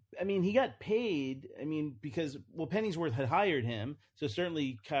 I mean, he got paid. I mean, because Pennyworth had hired him, so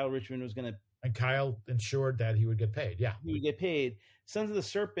certainly Kyle Richmond was going to. And Kyle ensured that he would get paid. Yeah, he would get paid. Sons of the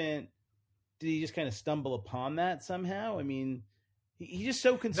Serpent. Did he just kind of stumble upon that somehow? I mean, he's just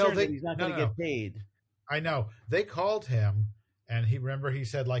so concerned that he's not going to get paid. I know. They called him, and he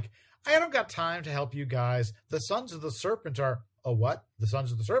said, like, I don't got time to help you guys. The Sons of the Serpent are, oh, what? The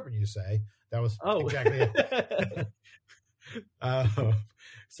Sons of the Serpent, you say? That was exactly it.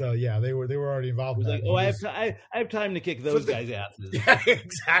 So, yeah, they were already involved in that. Like, I have time to kick those guys' asses. Yeah,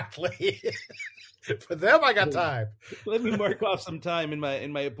 exactly. For them, I got time. Let me mark off some time in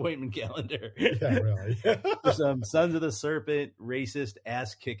my appointment calendar. Yeah, really. For some Sons of the Serpent racist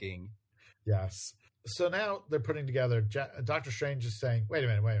ass kicking. Yes. So now they're putting together. Doctor Strange is saying, "Wait a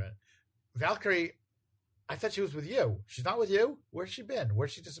minute. Valkyrie, I thought she was with you. She's not with you. Where's she been?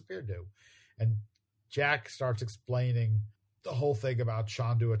 Where's she disappeared to?" And Jack starts explaining the whole thing about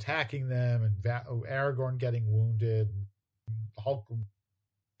Shandu attacking them and Aragorn getting wounded, and Hulk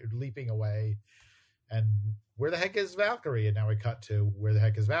leaping away. And where the heck is Valkyrie? And now we cut to where the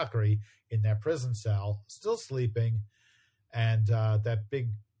heck is Valkyrie in that prison cell, still sleeping. And that big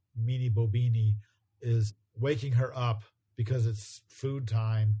meanie Bobini is waking her up because it's food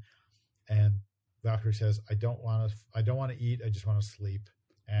time. And Valkyrie says, I don't want to eat. I just want to sleep.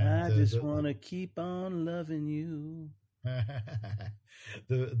 And I just want to keep on loving you.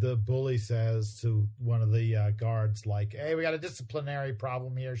 The bully says to one of the guards, like, hey, we got a disciplinary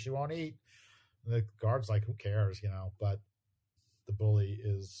problem here. She won't eat. The guard's like, who cares, but the bully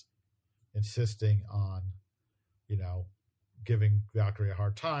is insisting on, giving Valkyrie a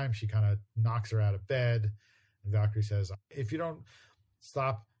hard time. She kind of knocks her out of bed. And Valkyrie says, if you don't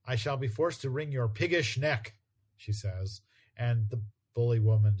stop, I shall be forced to wring your piggish neck, she says. And the bully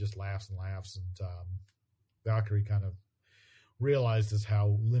woman just laughs and laughs. And Valkyrie kind of realizes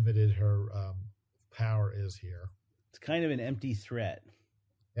how limited her power is here. It's kind of an empty threat.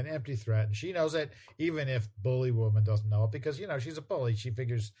 An empty threat, and she knows it, even if bully woman doesn't know it, because she's a bully. She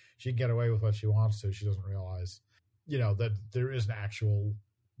figures she can get away with what she wants to. She doesn't realize that there is an actual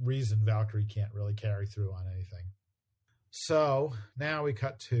reason Valkyrie can't really carry through on anything. So now we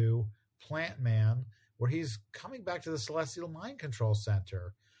cut to Plant Man, where he's coming back to the Celestial Mind Control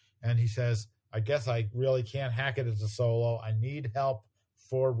Center, and he says, I guess I really can't hack it as a solo. I need help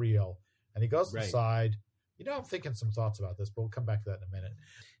for real. And he goes inside. I'm thinking some thoughts about this, but we'll come back to that in a minute.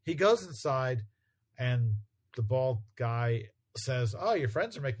 He goes inside, and the bald guy says, oh, your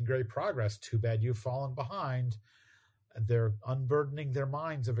friends are making great progress. Too bad you've fallen behind. They're unburdening their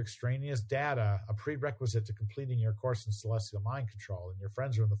minds of extraneous data, a prerequisite to completing your course in Celestial Mind Control. And your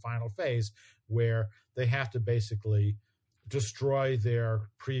friends are in the final phase where they have to basically destroy their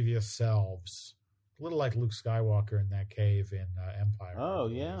previous selves. A little like Luke Skywalker in that cave in Empire. Oh,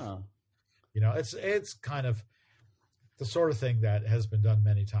 yeah. You know, it's kind of the sort of thing that has been done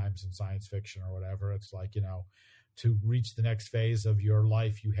many times in science fiction or whatever. It's like, you know, to reach the next phase of your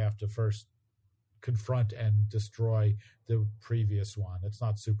life, you have to first confront and destroy the previous one. It's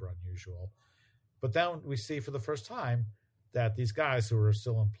not super unusual. But then we see for the first time that these guys who are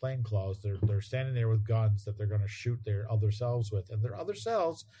still in plain clothes, they're standing there with guns that they're going to shoot their other selves with. And their other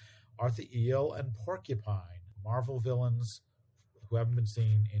selves are the Eel and Porcupine, Marvel villains who haven't been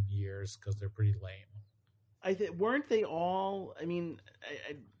seen in years because they're pretty lame. Weren't they all? I mean,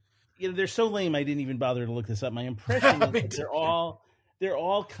 you know, they're so lame. I didn't even bother to look this up. My impression is that they're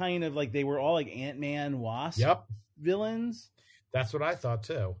all kind of like, they were all like Ant-Man, Wasp villains. That's what I thought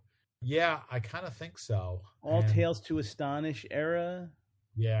too. Yeah, I kind of think so. All Tales to Astonish era.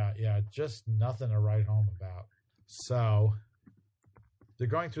 Yeah, just nothing to write home about. So they're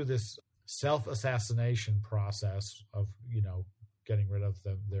going through this self-assassination process of, you know, getting rid of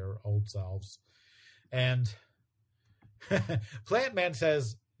their old selves. And Plant Man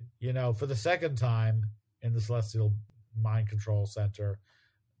says, you know, for the second time in the Celestial Mind Control Center,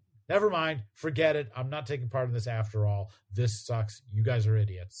 never mind, forget it. I'm not taking part in this after all. This sucks. You guys are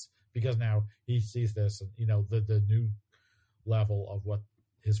idiots. Because now he sees this and, you know, the new level of what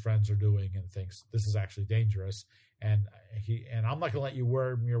his friends are doing and thinks this is actually dangerous. And I'm not going to let you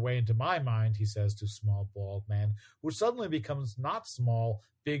worm your way into my mind, he says to Small Bald Man, who suddenly becomes not small,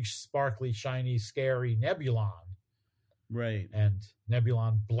 big, sparkly, shiny, scary Nebulon. Right. And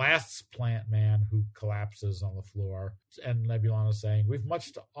Nebulon blasts Plant Man, who collapses on the floor. And Nebulon is saying, we've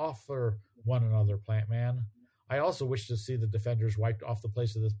much to offer one another, Plant Man. I also wish to see the defenders wiped off the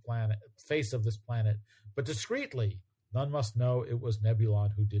face of this planet, but discreetly. None must know it was Nebulon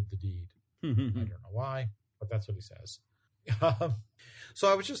who did the deed. I don't know why, but that's what he says. So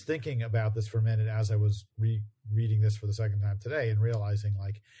I was just thinking about this for a minute as I was reading this for the second time today and realizing,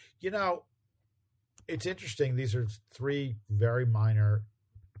 like, you know, it's interesting. These are three very minor,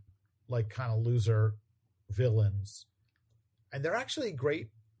 like, kind of loser villains. And they're actually great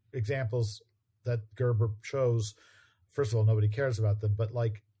examples that Gerber chose. First of all, nobody cares about them, but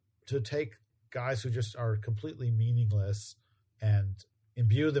like to take guys who just are completely meaningless and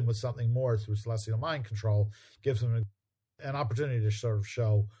imbue them with something more through celestial mind control gives them an opportunity to sort of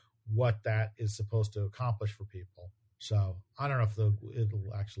show what that is supposed to accomplish for people. So I don't know if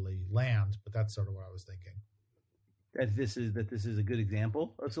it'll actually land, but that's sort of what I was thinking. That this is a good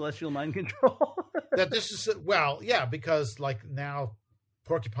example of celestial mind control. That this is, well, yeah, because like now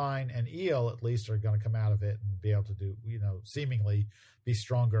Porcupine and Eel at least are going to come out of it and be able to do, you know, seemingly be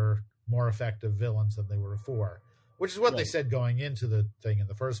stronger, more effective villains than they were before, which is what they said going into the thing in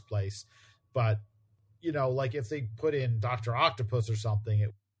the first place. But, you know, like if they put in Dr. Octopus or something,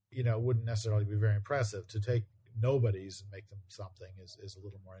 it, you know, wouldn't necessarily be very impressive. To take nobodies and make them something is a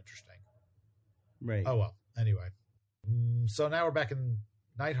little more interesting. Right. Oh, well, anyway. So now we're back in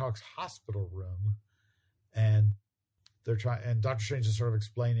Nighthawk's hospital room, and they're trying, and Doctor Strange is sort of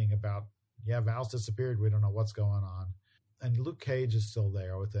explaining about, Val's disappeared. We don't know what's going on. And Luke Cage is still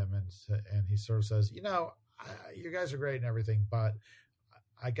there with them. And he sort of says, you know, you guys are great and everything, but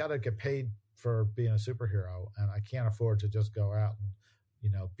I got to get paid for being a superhero. And I can't afford to just go out and, you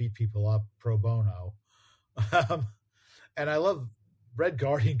know, beat people up pro bono. And I love Red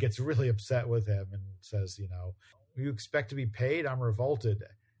Guardian gets really upset with him and says, you know, you expect to be paid? I'm revolted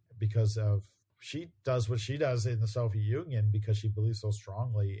because of, she does what she does in the Soviet Union because she believes so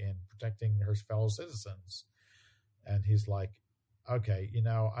strongly in protecting her fellow citizens. And he's like, okay, you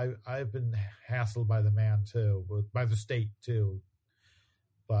know, I've been hassled by the man too, by the state too.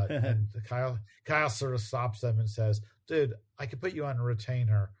 But and Kyle sort of stops them and says, dude, I could put you on a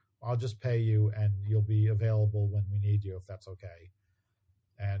retainer. I'll just pay you and you'll be available when we need you, if that's okay.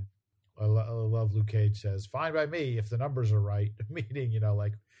 And I love Luke Cage says, fine by me if the numbers are right. Meaning, you know,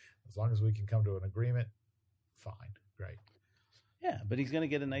 like, as long as we can come to an agreement, fine, great. Yeah, but he's going to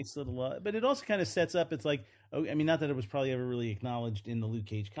get a nice little... but it also kind of sets up, it's like, I mean, not that it was probably ever really acknowledged in the Luke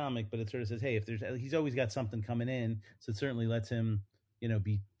Cage comic, but it sort of says, hey, if he's always got something coming in, so it certainly lets him, you know,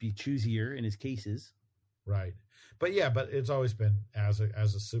 be choosier in his cases. Right. But yeah, but it's always been, as a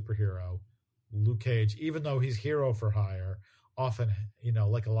superhero, Luke Cage, even though he's hero for hire, often, you know,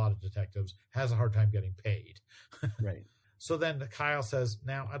 like a lot of detectives, has a hard time getting paid. Right. So then Kyle says,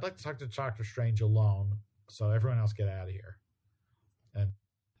 now I'd like to talk to Doctor Strange alone, so everyone else get out of here. And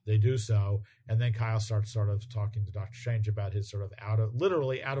they do so. And then Kyle starts sort of talking to Doctor Strange about his sort of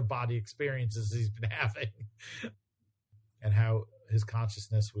literally out of body experiences he's been having and how his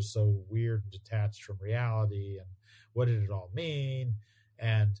consciousness was so weird and detached from reality, and what did it all mean,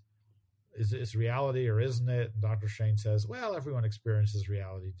 and is it reality or isn't it? And Dr. Strange says, well, everyone experiences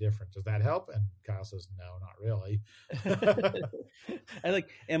reality different. Does that help? And Kyle says, no, not really. I like,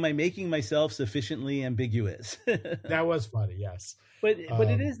 am I making myself sufficiently ambiguous? That was funny, yes. But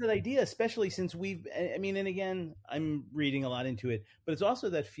it is that idea, especially since and again, I'm reading a lot into it, but it's also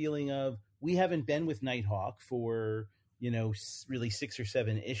that feeling of we haven't been with Nighthawk for, really 6 or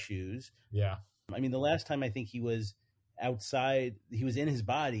 7 issues. Yeah. I mean, the last time I think he was outside, he was in his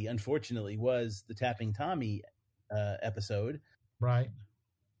body, unfortunately, was the Tapping Tommy episode. Right.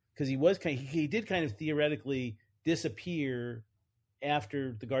 Because he did kind of theoretically disappear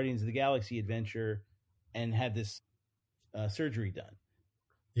after the Guardians of the Galaxy adventure and had this surgery done.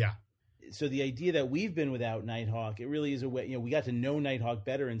 Yeah. So the idea that we've been without Nighthawk, it really is a way, we got to know Nighthawk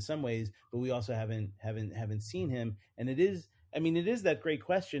better in some ways, but we also haven't seen him. And it is that great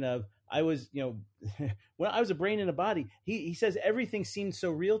question of, I was, when I was a brain in a body, he says everything seemed so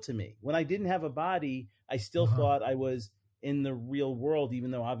real to me. When I didn't have a body, I still thought I was in the real world,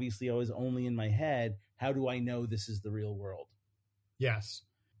 even though obviously I was only in my head. How do I know this is the real world? Yes.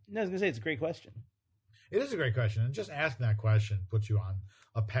 No, I was going to say, it's a great question. It is a great question. And just asking that question puts you on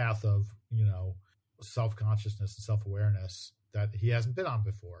a path of, self-consciousness and self-awareness that he hasn't been on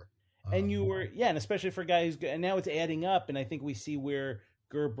before. And and especially for a guy and now it's adding up. And I think we see where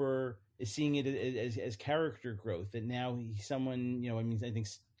Gerber is seeing it as character growth, that now he's someone, I think,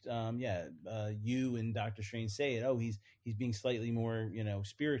 you and Dr. Strange say it. Oh, he's being slightly more,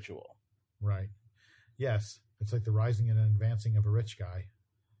 spiritual. Right. Yes. It's like the rising and advancing of a rich guy.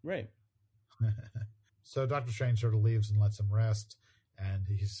 Right. So Dr. Strange sort of leaves and lets him rest. And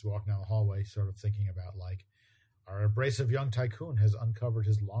he's walking down the hallway sort of thinking about, like, our abrasive young tycoon has uncovered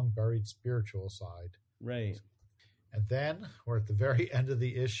his long buried spiritual side. Right. And then we're at the very end of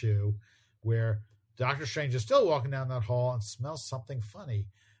the issue where Doctor Strange is still walking down that hall and smells something funny.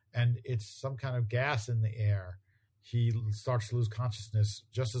 And it's some kind of gas in the air. He starts to lose consciousness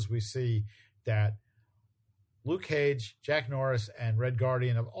just as we see that Luke Cage, Jack Norris, and Red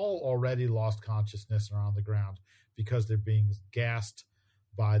Guardian have all already lost consciousness and are on the ground because they're being gassed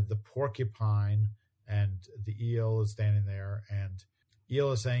by the porcupine, and the eel is standing there. And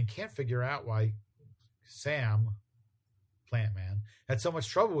eel is saying, can't figure out why Sam, Plant Man, had so much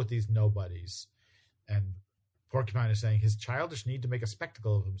trouble with these nobodies. And Porcupine is saying his childish need to make a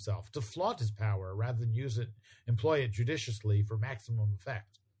spectacle of himself, to flaunt his power rather than employ it judiciously for maximum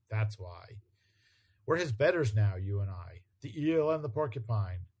effect. That's why. We're his betters now, you and I. The eel and the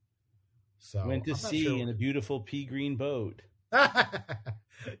porcupine. So went to sea in a beautiful pea green boat.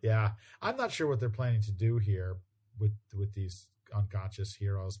 Yeah. I'm not sure what they're planning to do here with these unconscious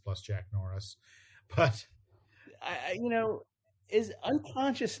heroes plus Jack Norris. But is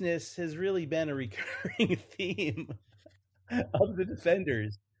unconsciousness has really been a recurring theme of the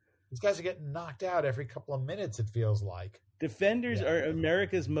Defenders. These guys are getting knocked out every couple of minutes, it feels like. Defenders are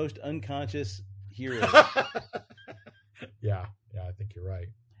America's most unconscious heroes. Yeah, I think you're right.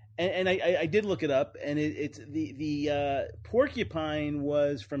 And I did look it up, and it's the Porcupine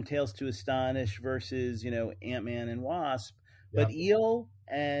was from Tales to Astonish versus Ant-Man and Wasp, but Eel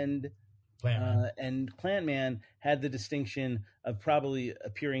and Plant Man had the distinction of probably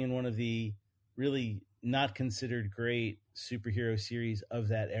appearing in one of the really not considered great superhero series of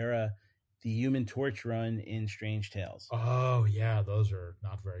that era, the Human Torch run in Strange Tales. Oh yeah, those are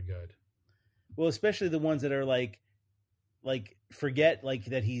not very good. Well, especially the ones that are like forget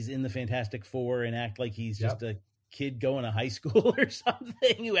that he's in the Fantastic Four and act like he's just a kid going to high school or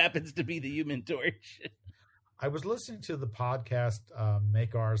something who happens to be the Human Torch. I was listening to the podcast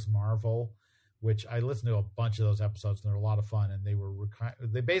Make Ours Marvel, which I listened to a bunch of those episodes, and they're a lot of fun.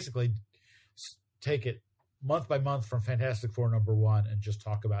 And they basically take it month by month from Fantastic Four #1 and just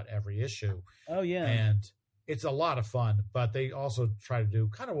talk about every issue. Oh yeah, and it's a lot of fun. But they also try to do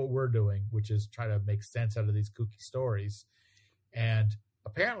kind of what we're doing, which is try to make sense out of these kooky stories. And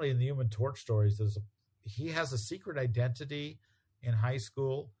apparently, in the Human Torch stories, he has a secret identity in high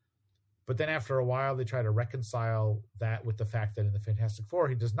school. But then after a while, they try to reconcile that with the fact that in the Fantastic Four,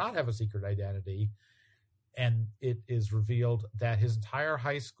 he does not have a secret identity. And it is revealed that his entire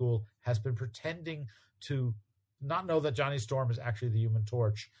high school has been pretending to not know that Johnny Storm is actually the Human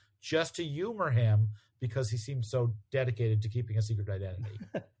Torch, just to humor him because he seems so dedicated to keeping a secret identity.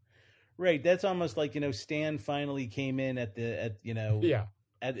 Right. That's almost like, Stan finally came in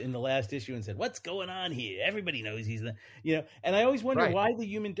in the last issue and said, what's going on here? Everybody knows he's the, and I always wonder why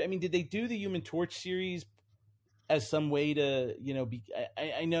did they do the Human Torch series as some way to,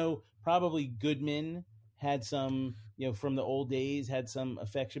 I know probably Goodman had some, from the old days had some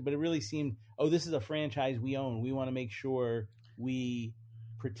affection, but it really seemed, this is a franchise we own. We want to make sure we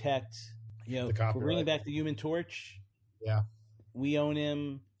protect, the we're bringing back the Human Torch. Yeah. We own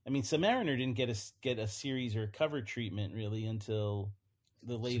him. I mean, Submariner didn't get a series or cover treatment really until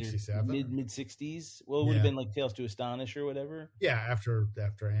the later mid 60s. Well, it would have been like Tales to Astonish or whatever. Yeah, after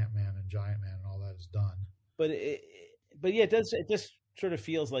Ant-Man and Giant Man and all that is done. But it does. It just sort of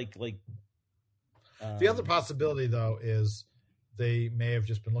feels like. The other possibility, though, is they may have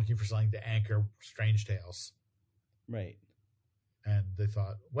just been looking for something to anchor Strange Tales, right? And they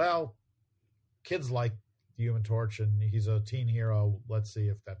thought, well, kids like the Human Torch, and he's a teen hero. Let's see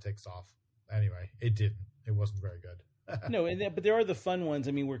if that takes off. Anyway, it didn't. It wasn't very good. No, but there are the fun ones.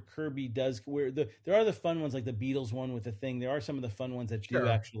 I mean, where Kirby does, there are the fun ones like the Beatles one with the thing. There are some of the fun ones that do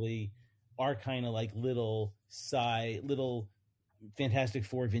actually are kind of like little Fantastic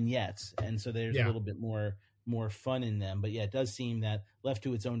Four vignettes, and so there's a little bit more fun in them. But it does seem that left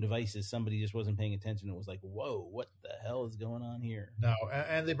to its own devices, somebody just wasn't paying attention and was like, "Whoa, what the hell is going on here?" No,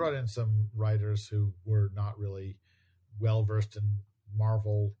 and they brought in some writers who were not really well versed in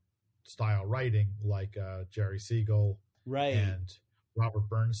Marvel style writing, like Jerry Siegel, right, and Robert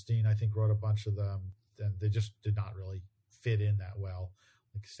Bernstein. I think wrote a bunch of them, and they just did not really fit in that well.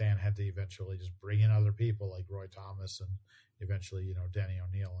 Like Stan had to eventually just bring in other people like Roy Thomas and eventually, Danny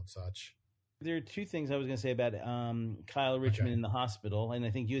O'Neill and such. There are two things I was going to say about Kyle Richmond in the hospital, and I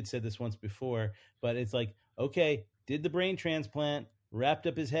think you had said this once before, but it's like, okay, did the brain transplant, wrapped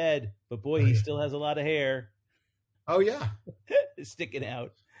up his head, but boy, he still has a lot of hair. Oh yeah, sticking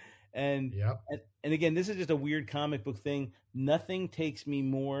out. And, yep. and again, this is just a weird comic book thing. Nothing takes me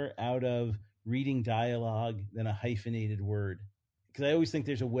more out of reading dialogue than a hyphenated word. Because I always think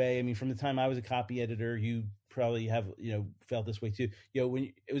there's a way. I mean, from the time I was a copy editor, you probably have, felt this way too.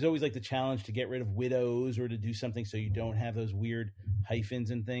 When it was always like the challenge to get rid of widows or to do something so you don't have those weird hyphens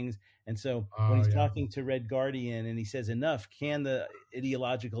and things. And so when he's talking to Red Guardian and he says, enough, can the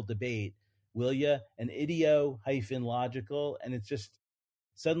ideological debate, will ya? An idio-logical. And it's just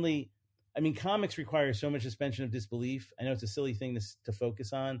suddenly, I mean, comics require so much suspension of disbelief. I know it's a silly thing to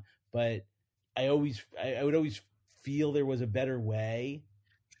focus on, but I would always feel there was a better way.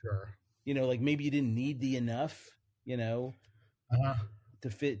 Sure. Like maybe you didn't need the enough, to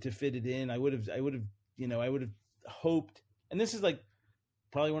fit it in. I would have hoped, and this is like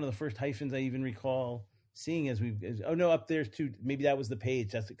probably one of the first hyphens I even recall seeing up there's two, maybe that was the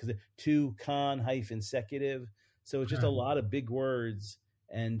page. That's because two consecutive. So it's just a lot of big words,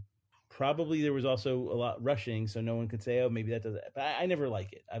 and probably there was also a lot rushing, so no one could say, "Oh, maybe that doesn't." But I never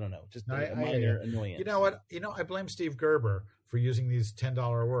like it. I don't know, just a minor annoyance. You know what? I blame Steve Gerber for using these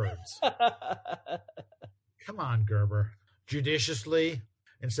 $10 words. Come on, Gerber. Judiciously,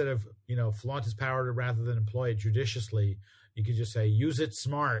 instead of flaunt his power rather than employ it judiciously, you could just say use it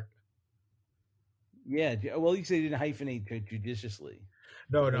smart. Yeah, well, you say you didn't hyphenate judiciously.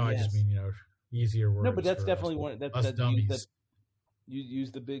 No, I just mean easier words. No, but that's definitely one. Us dummies. You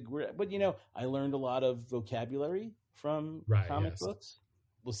use the big word, but I learned a lot of vocabulary from comic books.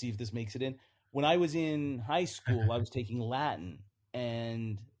 We'll see if this makes it in. When I was in high school, I was taking Latin,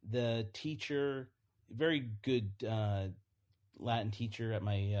 and the teacher, very good Latin teacher at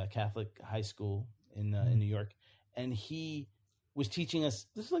my Catholic high school in New York, and he was teaching us.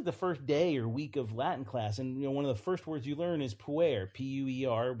 This is like the first day or week of Latin class, and one of the first words you learn is puer,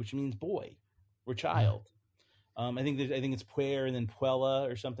 P-U-E-R, which means boy or child. I think it's puer and then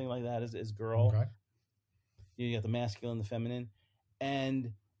puella or something like that as girl. Okay. You got the masculine and the feminine,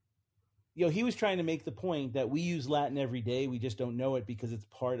 and he was trying to make the point that we use Latin every day. We just don't know it because it's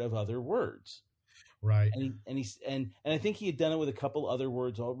part of other words. Right. And I think he had done it with a couple other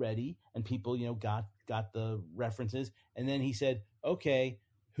words already, and people got the references. And then he said, "Okay,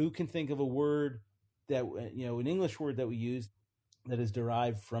 who can think of a word that an English word that we use that is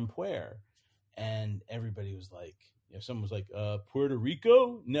derived from puer?" And everybody was like, someone was like, Puerto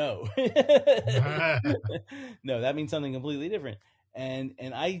Rico? No. No, that means something completely different. And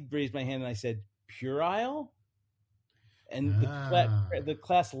I raised my hand and I said, puerile? And the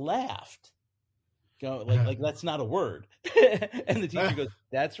class laughed. Like that's not a word. And the teacher goes,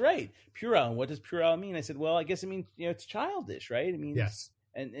 that's right, puerile. And what does puerile mean? I said, well, I guess it means, it's childish, right? It means, yes.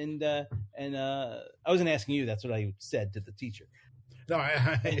 And I wasn't asking you. That's what I said to the teacher. No,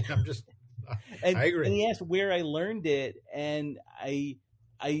 I'm just... And, I agree. And he asked where I learned it, and I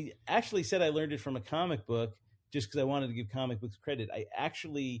actually said I learned it from a comic book just because I wanted to give comic books credit.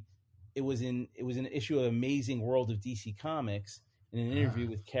 It was an issue of Amazing World of DC Comics in an interview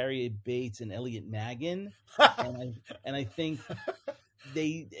with Carrie Bates and Elliot Maggin, and I think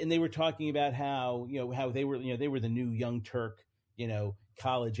they were talking about how they were the new Young Turk,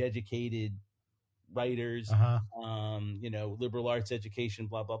 college educated writers, liberal arts education,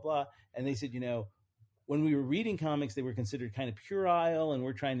 blah blah blah, and they said when we were reading comics, they were considered kind of puerile, and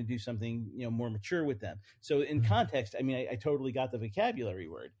we're trying to do something more mature with them. So in context, I mean, I totally got the vocabulary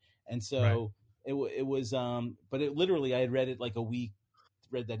word, and so it was, but it literally, I had read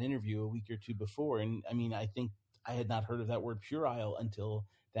that interview a week or two before, and I mean, I think I had not heard of that word puerile until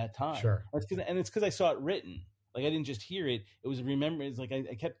that time. Sure, and it's because I saw it written. Like I didn't just hear it; it was It's like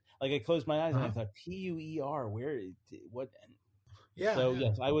I kept, like I closed my eyes and I thought PUER, what? Yeah. So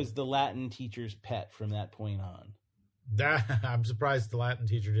yes, I was the Latin teacher's pet from that point on. I'm surprised the Latin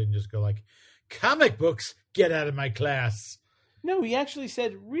teacher didn't just go like, "Comic books, get out of my class." No, he actually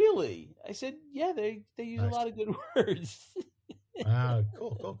said, "Really?" I said, "Yeah, they use a lot of good words."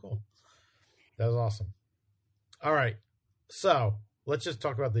 Cool. That was awesome. All right, so let's just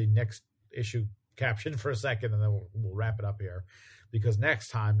talk about the next issue caption for a second, and then we'll wrap it up here. Because next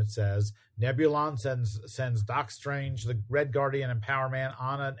time it says, Nebulon sends Doc Strange, the Red Guardian and Power Man,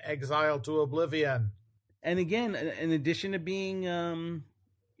 on an exile to oblivion. And again, in addition to being,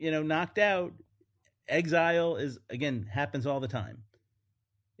 knocked out, exile happens all the time.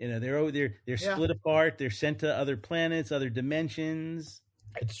 They're split apart. They're sent to other planets, other dimensions.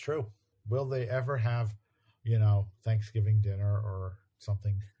 It's true. Will they ever have, Thanksgiving dinner or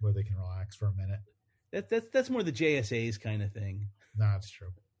something where they can relax for a minute? That's more the JSA's kind of thing. No, it's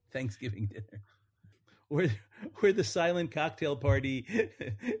true. Thanksgiving dinner. Or the silent cocktail party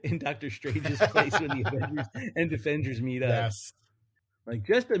in Doctor Strange's place when the Avengers and Defenders meet up. Yes. Like,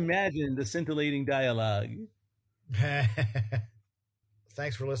 just imagine the scintillating dialogue.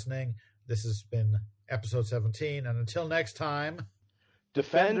 Thanks for listening. This has been episode 17. And until next time,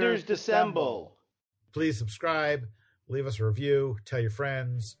 Defenders dissemble. Please subscribe, leave us a review, tell your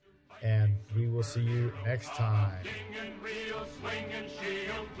friends, and we will see you next time. Swinging,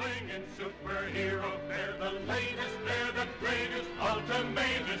 shield flinging, superhero. They're the latest, they're the greatest,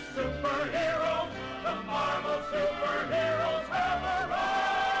 ultimate superhero.